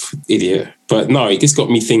funny, idiot. But no, it just got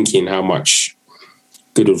me thinking how much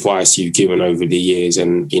good advice you've given over the years.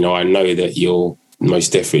 And, I know that you'll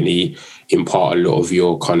most definitely impart a lot of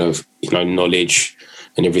your kind of, knowledge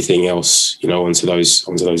and everything else, onto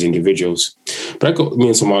those individuals. But that got me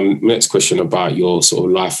into my next question about your sort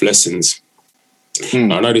of life lessons.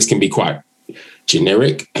 I know this can be quite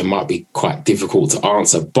generic and might be quite difficult to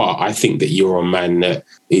answer, but I think that you're a man that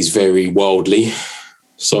is very worldly.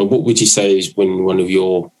 So what would you say is one of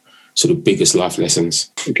your sort of biggest life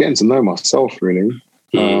lessons? Getting to know myself, really.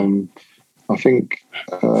 I think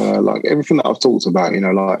like everything that I've talked about,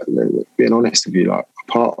 like being honest with you, like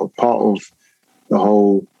part of the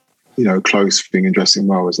whole, clothes thing and dressing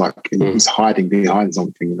well was like it's hiding behind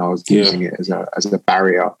something. I was using it as a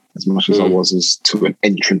barrier as much as I was as to an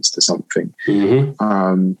entrance to something.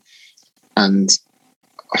 And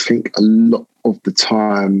I think a lot of the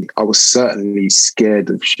time I was certainly scared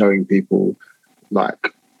of showing people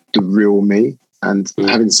like the real me and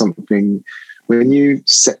having something. When you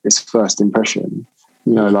set this first impression,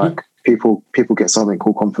 like people get something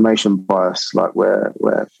called confirmation bias, like where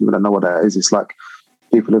people don't know what that is. It's like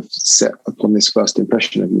people have set upon this first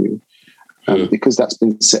impression of you. Because that's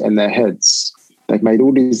been set in their heads, They've made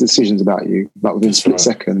all these decisions about you, like within split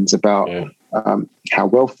seconds, about how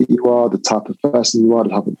wealthy you are, the type of person you are, the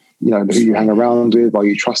type of, who you hang around with. Are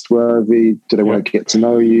you trustworthy? Do they want to get to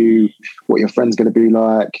know you? What your friend's going to be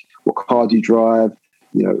like? What car do you drive?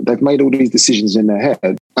 They've made all these decisions in their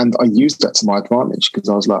head. And I used that to my advantage, because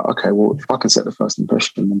I was like, okay, well, if I can set the first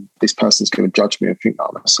impression, then this person's going to judge me and think that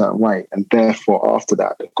I'm a certain way. And therefore, after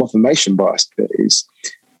that, the confirmation bias bit is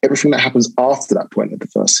everything that happens after that point of the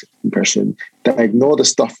first impression. They ignore the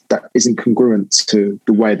stuff that isn't congruent to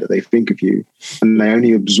the way that they think of you. And they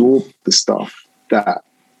only absorb the stuff that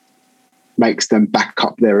makes them back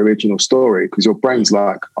up their original story, because your brain's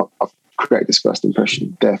like, I've created this first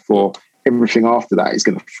impression. Therefore, everything after that is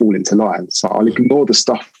going to fall into line. So I'll ignore the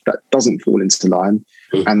stuff that doesn't fall into line,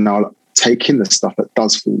 and I'll take in the stuff that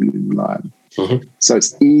does fall in line. So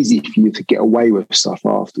it's easy for you to get away with stuff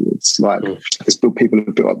afterwards. Like, there's still people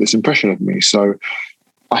who built up this impression of me. So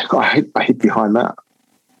I hid behind that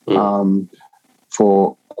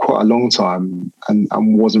for quite a long time, and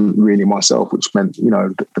wasn't really myself, which meant,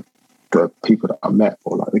 the people that I met,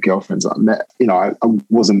 or like the girlfriends that I met, I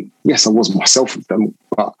wasn't myself with them,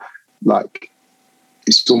 but like,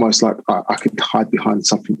 it's almost like I could hide behind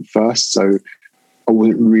something first. So I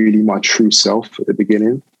wasn't really my true self at the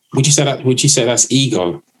beginning. Would you say that's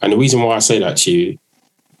ego? And the reason why I say that to you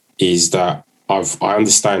is that I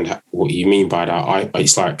understand what you mean by that.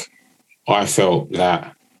 It's like, I felt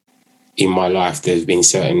that in my life, there's been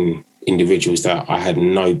certain individuals that I had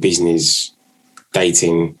no business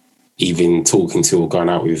dating, even talking to or going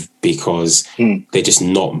out with, because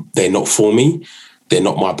they're not for me. They're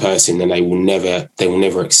not my person, and they will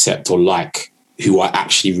never accept or like who I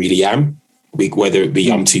actually really am. Whether it be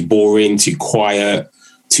I'm too boring, too quiet,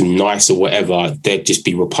 too nice, or whatever, they'd just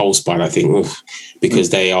be repulsed by that thing, because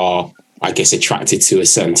they are, I guess, attracted to a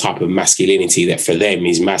certain type of masculinity that for them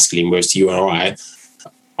is masculine, whereas to you and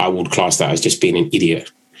I would class that as just being an idiot.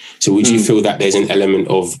 So would you feel that there's an element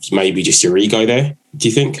of maybe just your ego there, do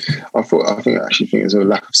you think? I actually think there's a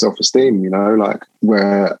lack of self-esteem, like,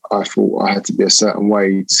 where I thought I had to be a certain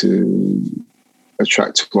way to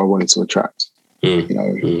attract who I wanted to attract,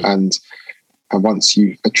 and once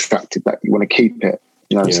you've attracted that, you want to keep it,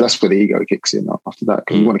 so that's where the ego kicks in after that,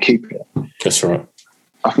 because you want to keep it. That's right.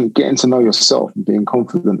 I think getting to know yourself and being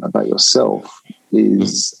confident about yourself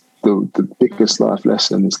is the biggest life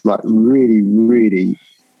lesson. It's like, really, really,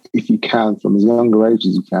 if you can, from as younger age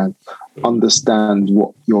as you can, understand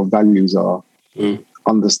what your values are,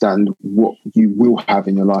 understand what you will have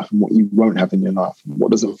in your life and what you won't have in your life,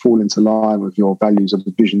 what doesn't fall into line with your values or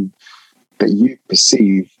the vision that you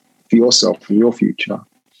perceive for yourself and your future.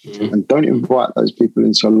 And don't invite those people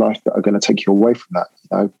into your life that are going to take you away from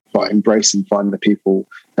that, but embrace and find the people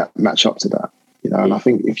that match up to that, and I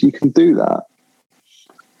think if you can do that,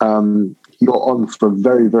 you're on for a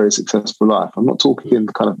very, very successful life. I'm not talking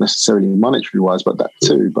kind of necessarily monetary wise, but that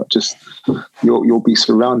too, but just you'll be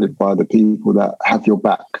surrounded by the people that have your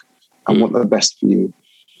back and want the best for you.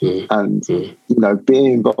 And,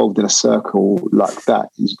 being involved in a circle like that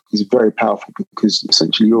is very powerful, because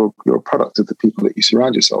essentially you're a product of the people that you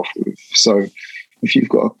surround yourself with. So if you've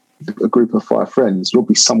got a group of 5 friends, you'll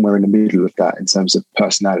be somewhere in the middle of that in terms of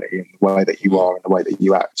personality and the way that you are and the way that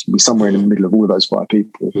you act. You'll be somewhere in the middle of all of those 5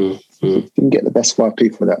 people. If you can get the best 5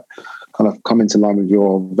 people that kind of come into line with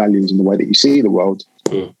your values and the way that you see the world,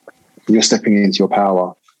 you're stepping into your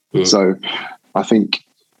power. So I think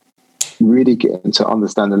really getting to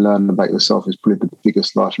understand and learn about yourself is probably the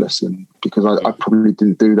biggest life lesson, because I probably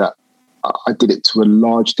didn't do that. I did it to a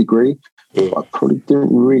large degree, but I probably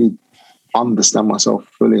didn't really understand myself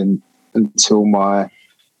fully until my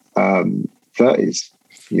 30s,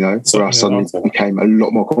 where I suddenly became a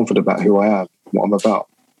lot more confident about who I am, what I'm about.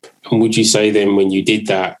 And would you say then, when you did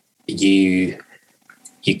that, you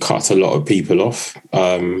cut a lot of people off?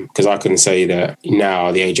 Because I can say that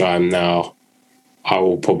now, the age I am now, I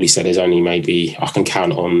will probably say there's only maybe, I can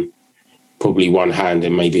count on probably one hand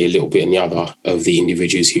and maybe a little bit in the other of the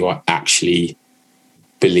individuals who I actually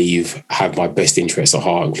believe have my best interests at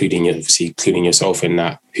heart, including yourself in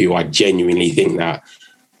that, who I genuinely think that.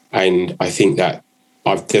 And I think that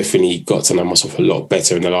I've definitely got to know myself a lot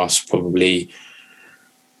better in the last probably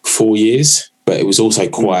 4 years. But it was also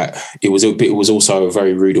it was also a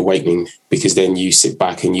very rude awakening, because then you sit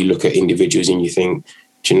back and you look at individuals and you think,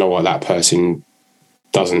 do you know what, that person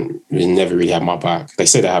never really had my back. They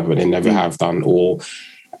say they have, but they never have done. Or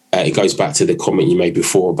it goes back to the comment you made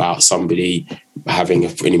before about somebody having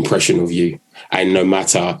an impression of you. And no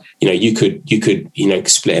matter, you could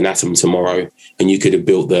split an atom tomorrow and you could have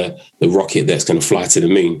built the rocket that's going to fly to the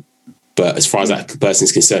moon. But as far as that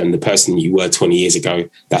person's concerned, the person you were 20 years ago,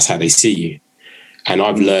 that's how they see you. And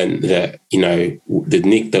I've learned that, the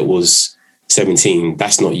Nick that was 17,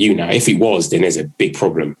 that's not you now. If it was, then there's a big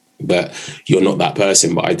problem. But you're not that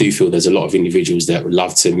person. But I do feel there's a lot of individuals that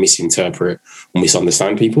love to misinterpret or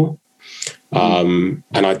misunderstand people. And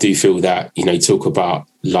I do feel that, you talk about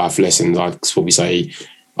life lessons. I'd probably say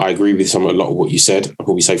I agree with a lot of what you said. I'd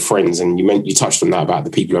probably say friends. And you touched on that about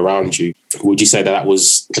the people around you. Would you say that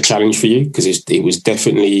was a challenge for you? Because it was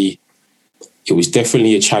definitely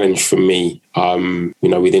a challenge for me.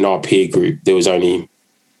 Within our peer group, there was only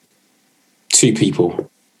 2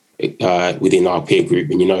 people within our peer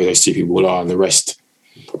group, and those 2 people are, and the rest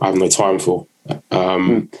I have no time for.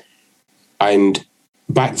 And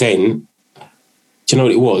back then, do you know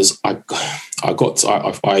what it was? I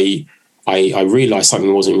realised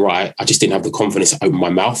something wasn't right. I just didn't have the confidence to open my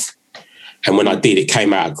mouth, and when I did, it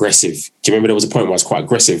came out aggressive. Do you remember there was a point where I was quite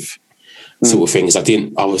aggressive? Sort of things. I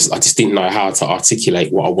just didn't know how to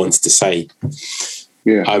articulate what I wanted to say.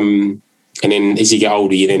 Yeah. And then as you get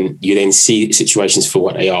older, you then see situations for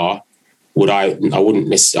what they are.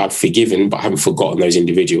 I've forgiven, but I haven't forgotten those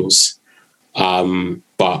individuals.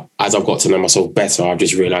 But as I've got to know myself better, I've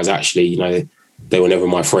just realised actually, they were never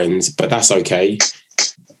my friends, but that's okay.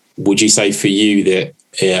 Would you say for you that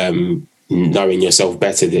knowing yourself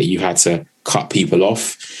better, that you had to cut people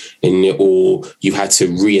off, or you had to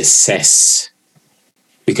reassess?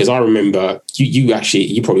 Because I remember you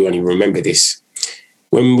probably won't even remember this.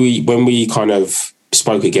 When we kind of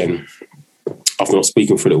spoke again after not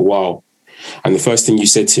speaking for a little while, and the first thing you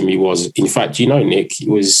said to me was, in fact, Nick, it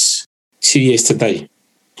was 2 years today.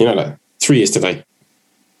 You know that? 3 years today.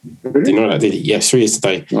 Really? Did you know that, did you? Yes, 3 years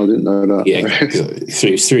today. I didn't know that. Yeah,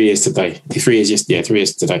 it was 3 years today. 3 years, 3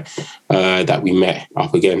 years today that we met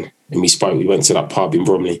up again and we spoke. We went to that pub in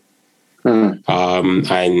Bromley.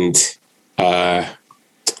 And I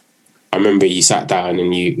remember you sat down and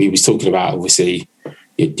we was talking about, obviously,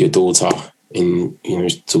 your daughter, and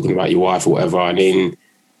talking about your wife or whatever, and then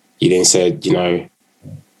you then said,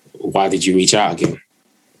 why did you reach out again?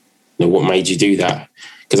 What made you do that?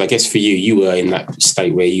 Because I guess for you were in that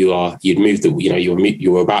state where you'd moved,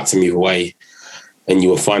 you were about to move away, and you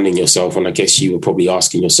were finding yourself, and I guess you were probably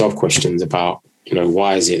asking yourself questions about,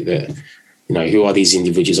 why is it that, who are these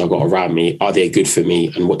individuals I've got around me? Are they good for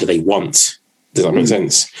me? And what do they want? Does that make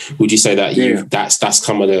sense? Would you say that that's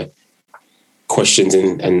some of the questions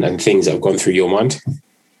and things that have gone through your mind?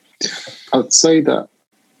 I'd say that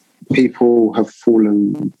people have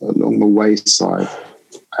fallen along the wayside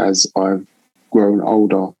as I've grown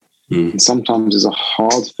older. And sometimes it's a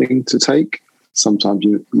hard thing to take. Sometimes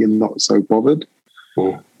you're not so bothered.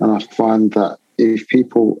 And I find that if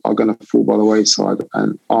people are going to fall by the wayside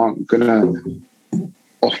and aren't going to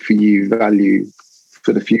offer you value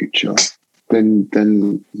for the future, then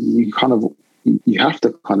you have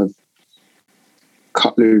to kind of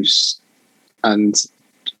cut loose and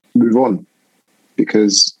move on,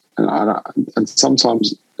 because and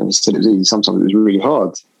sometimes, as I said, it was easy. Sometimes it was really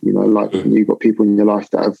hard. You've got people in your life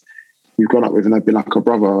that you've grown up with, and they've been like a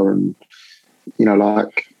brother, and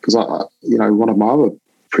because one of my other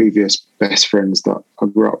previous best friends that I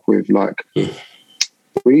grew up with,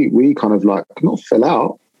 we kind of not fell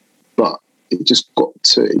out, but it just got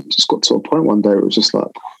to a point one day where it was just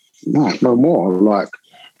like, no more,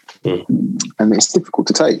 and it's difficult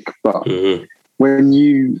to take. But when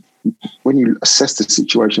you assess the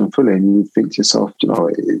situation fully and you think to yourself,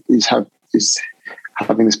 is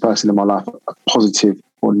having this person in my life a positive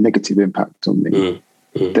or negative impact on me,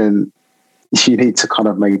 then you need to kind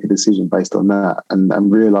of make a decision based on that,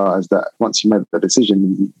 and realize that once you make the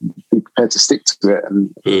decision, be prepared to stick to it,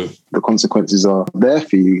 and the consequences are there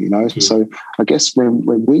for you, So I guess when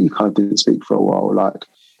we kind of didn't speak for a while,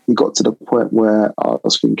 we got to the point where I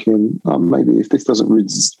was thinking, maybe if this doesn't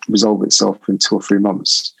resolve itself in 2 or 3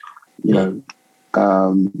 months,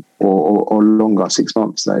 or longer, 6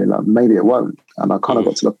 months, say, maybe it won't. And I kind of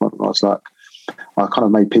got to the point where I was I kind of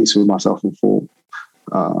made peace with myself and thought,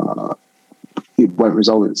 it won't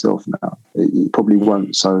resolve itself now. It probably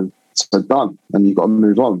won't. So done, and you've got to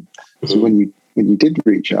move on. So when you did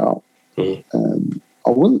reach out, I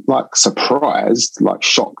wasn't surprised,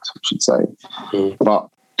 shocked, I should say, but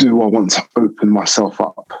do I want to open myself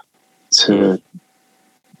up to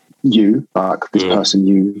you, this person,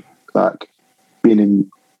 you, being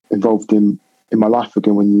involved in my life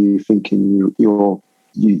again, when you're thinking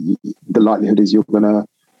the likelihood is you're going to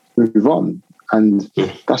move on. And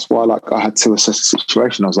that's why I had to assess the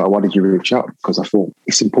situation. I was like, why did you reach out? Because I thought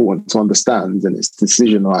it's important to understand, and it's a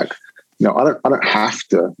decision we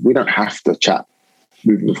don't have to chat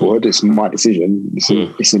moving forward. It's my decision.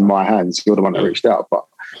 It's in my hands. You're the one that reached out. But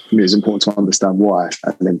for me, it's important to understand why,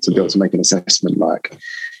 and then to be able to make an assessment like,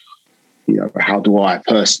 how do I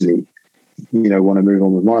personally, want to move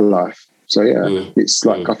on with my life. So it's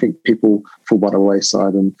like, I think people fall by the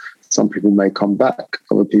wayside, and some people may come back.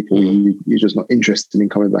 Other people, you're just not interested in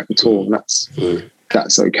coming back at all, and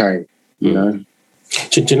that's okay. You know.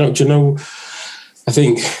 Do you know? I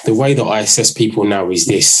think the way that I assess people now is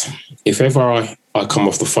this: if ever I come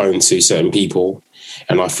off the phone to certain people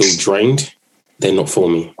and I feel drained, they're not for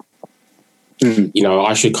me.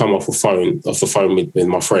 I should come off the phone with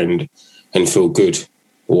my friend and feel good,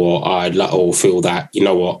 or feel that, you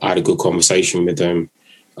know what, I had a good conversation with them.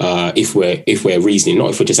 If we're reasoning,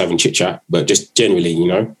 not if we're just having chit chat, but just generally,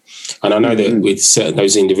 And I know that with certain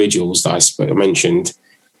those individuals that I mentioned,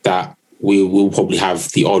 that we will probably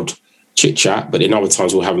have the odd chit chat, but in other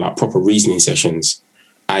times we'll have like proper reasoning sessions,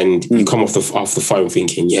 and you come off the phone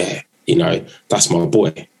thinking, that's my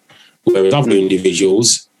boy. Whereas other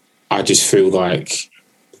individuals, I just feel like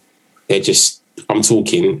I'm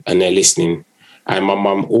talking and they're listening. And my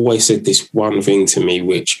mum always said this one thing to me,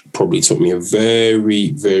 which probably took me a very,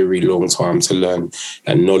 very long time to learn,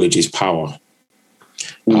 and knowledge is power.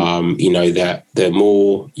 That the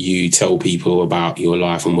more you tell people about your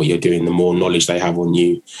life and what you're doing, the more knowledge they have on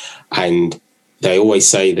you. And they always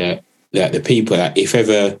say that the people that, if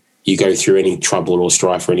ever you go through any trouble or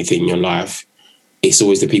strife or anything in your life, it's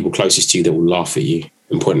always the people closest to you that will laugh at you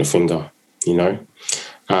and point a finger,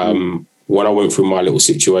 When I went through my little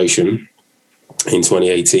situation in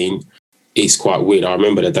 2018, it's quite weird. I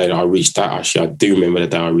remember the day that I reached out. Actually, I do remember the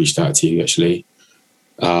day I reached out to you, actually.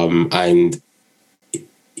 And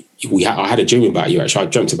I had a dream about you, actually. I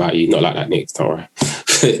dreamt about you, not like that, Nick, don't worry.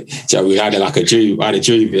 We had like a dream. I had a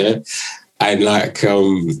dream, yeah. And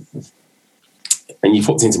and you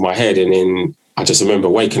popped into my head, and then I just remember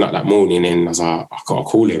waking up that morning and I was like, I gotta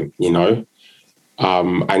call him,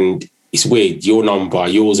 And it's weird,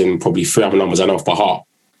 yours and probably 3 other numbers I know off by heart.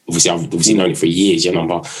 Obviously, I've known it for years, your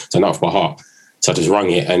number, so I know off by heart. So I just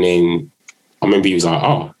rang it, and then I remember he was like,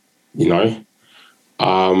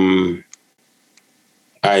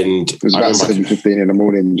 and it was about 7:15 in the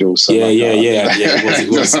morning, Jules. Yeah. It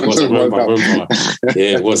was. I remember.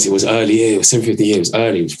 Yeah, it was early. Yeah, it was 7:50. Yeah, it was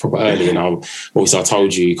early. It was proper early. And I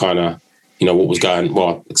told you kind of, what was going.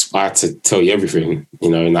 Well, I had to tell you everything.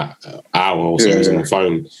 In that hour or so, I was on the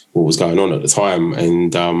phone. What was going on at the time?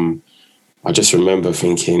 And I just remember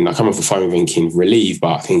thinking, I come off the phone thinking relieved,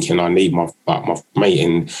 but thinking I need my mate.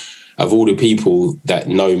 And of all the people that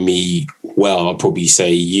know me well, I'd probably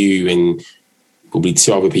say you and probably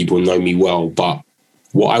 2 other people know me well. But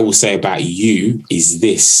what I will say about you is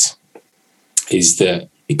that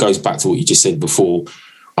it goes back to what you just said before.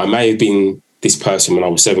 I may have been this person when I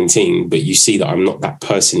was 17, but you see that I'm not that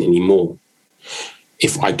person anymore.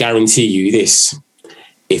 If I guarantee you this,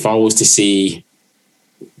 if I was to see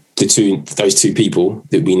those two people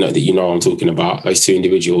that we know, that I'm talking about, those 2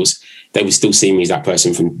 individuals, they would still see me as that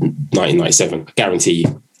person from 1997.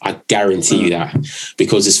 I guarantee you that,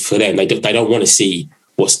 because it's for them. They don't want to see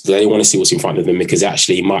what's in front of them, because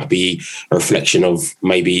actually it might be a reflection of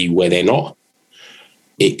maybe where they're not.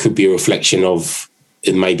 It could be a reflection of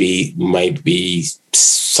maybe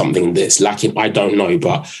something that's lacking. I don't know,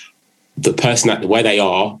 but the person where they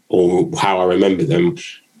are or how I remember them,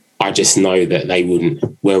 I just know that they wouldn't.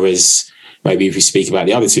 Whereas maybe if you speak about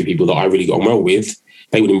the other 2 people that I really got on well with,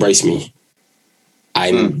 they would embrace me,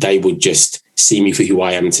 and they would just see me for who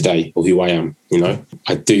I am today, or who I am.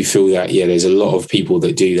 I do feel that there's a lot of people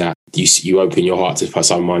that do that. You open your heart to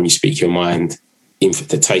someone, you speak your mind,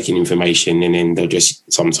 they're taking information, and then they'll just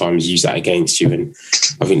sometimes use that against you. And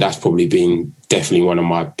I think that's probably been definitely one of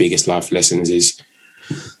my biggest life lessons, is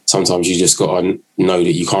sometimes you just got to know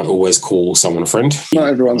that you can't always call someone a friend. Not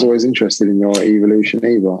everyone's always interested in your evolution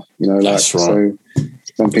either. That's right. So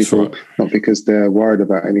some people, not because they're worried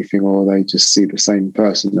about anything or they just see the same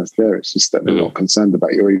person that's there. It's just that they're not concerned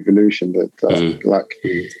about your evolution. That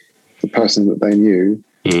the person that they knew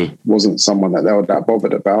wasn't someone that they were that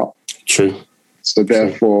bothered about. True. So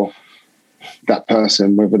therefore, that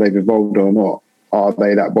person, whether they've evolved or not, are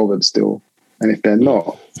they that bothered still? And if they're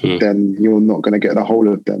not, then you're not going to get a hold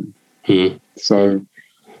of them. So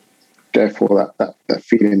therefore, that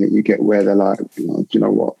feeling that you get where they're like, you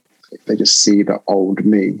know what, if they just see the old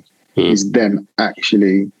me, is them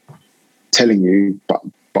actually telling you, but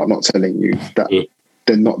not telling you that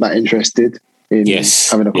they're not that interested in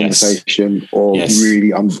having a conversation or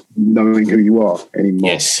really knowing who you are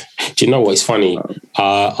anymore. Yes. Do you know what? It's funny.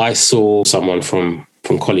 I saw someone from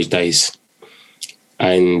college days,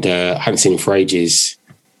 and I hadn't seen him for ages,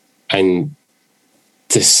 and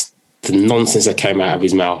just the nonsense that came out of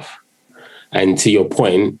his mouth, And to your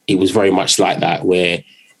point, it was very much like that, where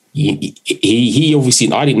he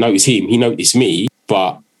obviously, I didn't notice him, he noticed me,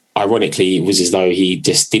 but ironically, it was as though he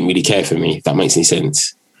just didn't really care for me, if that makes any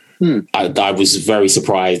sense. I was very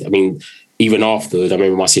surprised. I mean, even afterwards, I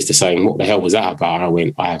remember my sister saying, what the hell was that about? And I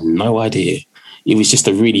went, I have no idea. It was just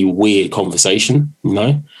a really weird conversation, you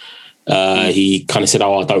know? He kind of said,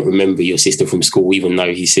 I don't remember your sister from school, even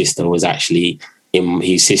though his sister was actually in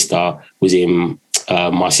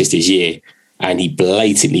my sister's year. And he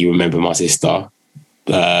blatantly remembered my sister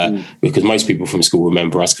because most people from school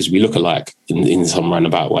remember us because we look alike in some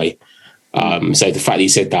roundabout way. So the fact that he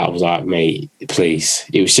said that, I was like, mate, please.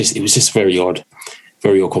 It was just very odd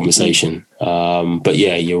conversation. But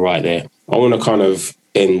yeah, you're right there. I want to kind of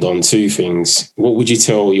end on two things. What would you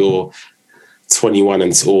tell your 21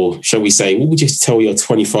 or shall we say, what would you tell your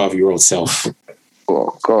 25-year-old self?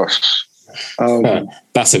 Oh gosh,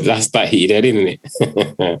 that's that heated, isn't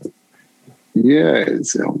it? Yeah,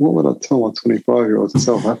 what would I tell my 25-year-old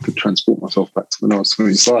self? I have to transport myself back to when I was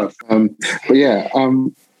 25. But yeah,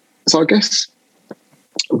 so I guess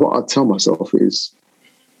what I'd tell myself is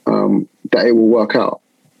that it will work out.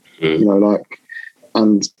 You know, like,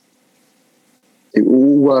 and it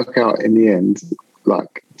will work out in the end,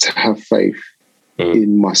 like, to have faith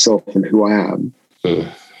in myself and who I am.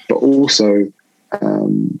 But also,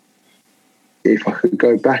 if I could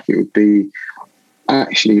go back, it would be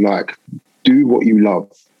actually like, do what you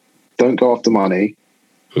love. Don't go after money.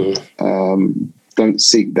 Don't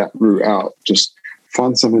seek that route out. Just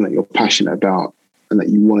find something that you're passionate about and that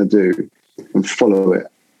you want to do, and follow it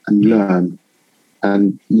and learn.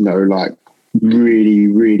 And, you know, like, really,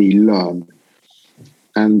 really learn.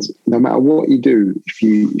 And no matter what you do, if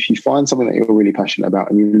you find something that you're really passionate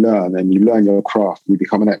about and you learn your craft, and you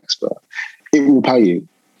become an expert, it will pay you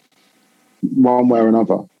one way or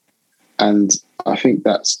another. And I think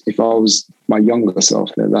that's, if I was my younger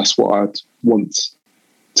self, then that's what I'd want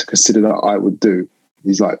to consider that I would do,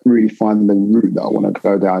 is like really find the route that I want to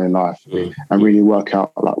go down in life and really work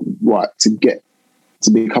out, like, right,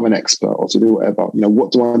 to become an expert or to do whatever, you know,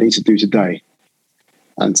 what do I need to do today?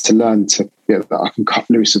 And to learn to, that I can cut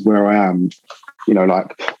loose of where I am, you know,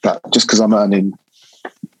 like that, just because I'm earning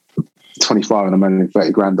 25 and I'm earning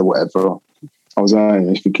 30 grand or whatever I was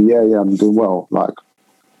earning, thinking, yeah, I'm doing well. Like,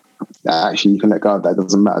 actually, you can let go of that. It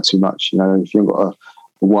doesn't matter too much. You know, if you've got a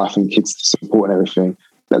wife and kids to support and everything,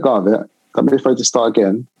 let go of it. Don't be afraid to start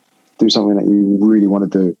again. Do something that you really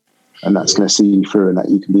want to do, and that's going to see you through and that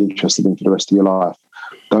you can be interested in for the rest of your life.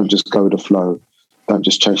 Don't just go with the flow. Don't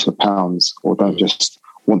just chase the pounds, or don't just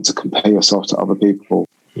want to compare yourself to other people.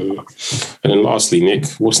 And then lastly, Nick,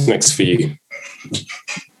 what's next for you?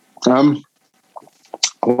 I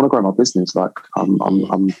want to grow my business. Like, I'm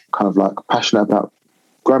kind of like passionate about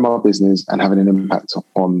growing my business and having an impact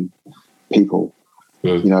on people.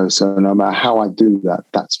 You know, so no matter how I do that,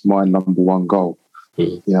 that's my number one goal.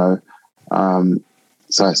 You know,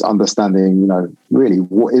 so it's understanding, you know, really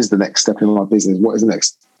what is the next step in my business? What is the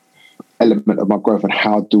next element of my growth, and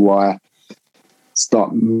how do I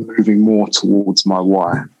start moving more towards my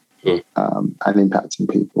why and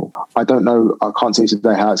impacting people? I don't know. I can't tell you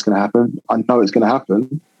today how it's going to happen. I know it's going to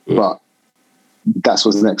happen, but that's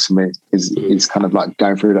what's next for me is kind of like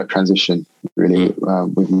going through that transition really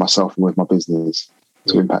with myself and with my business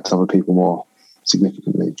to impact other people more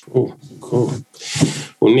significantly. Cool.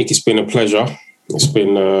 Well, Nick, it's been a pleasure. It's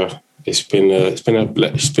been like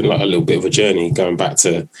a little bit of a journey going back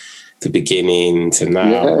to the beginning to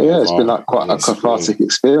now. Yeah, it's been like quite a cathartic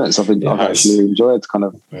experience. I've actually enjoyed kind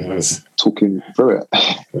of talking through it.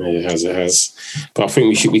 It has. But I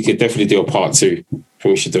think we could definitely do a part two.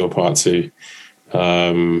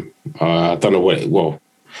 I don't know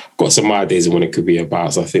I've got some ideas of when it could be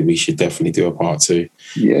about, so I think we should definitely do a part two.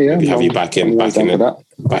 Yeah. Maybe have you back in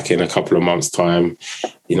a couple of months' time.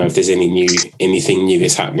 You know, if there's anything new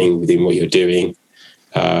that's happening within what you're doing,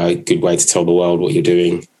 good way to tell the world what you're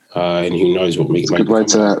doing. And who knows what it's a good way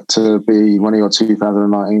to be one of your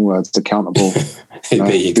 2019 words, accountable.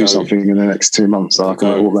 There you do go. Something in the next 2 months so I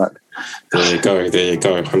can walk back. There you go,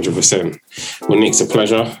 100%. Well, Nick, it's a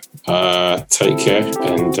pleasure. Take care,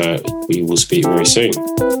 and we will speak very soon.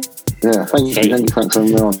 Yeah, thank you. Thanks for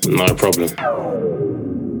having me on. No problem.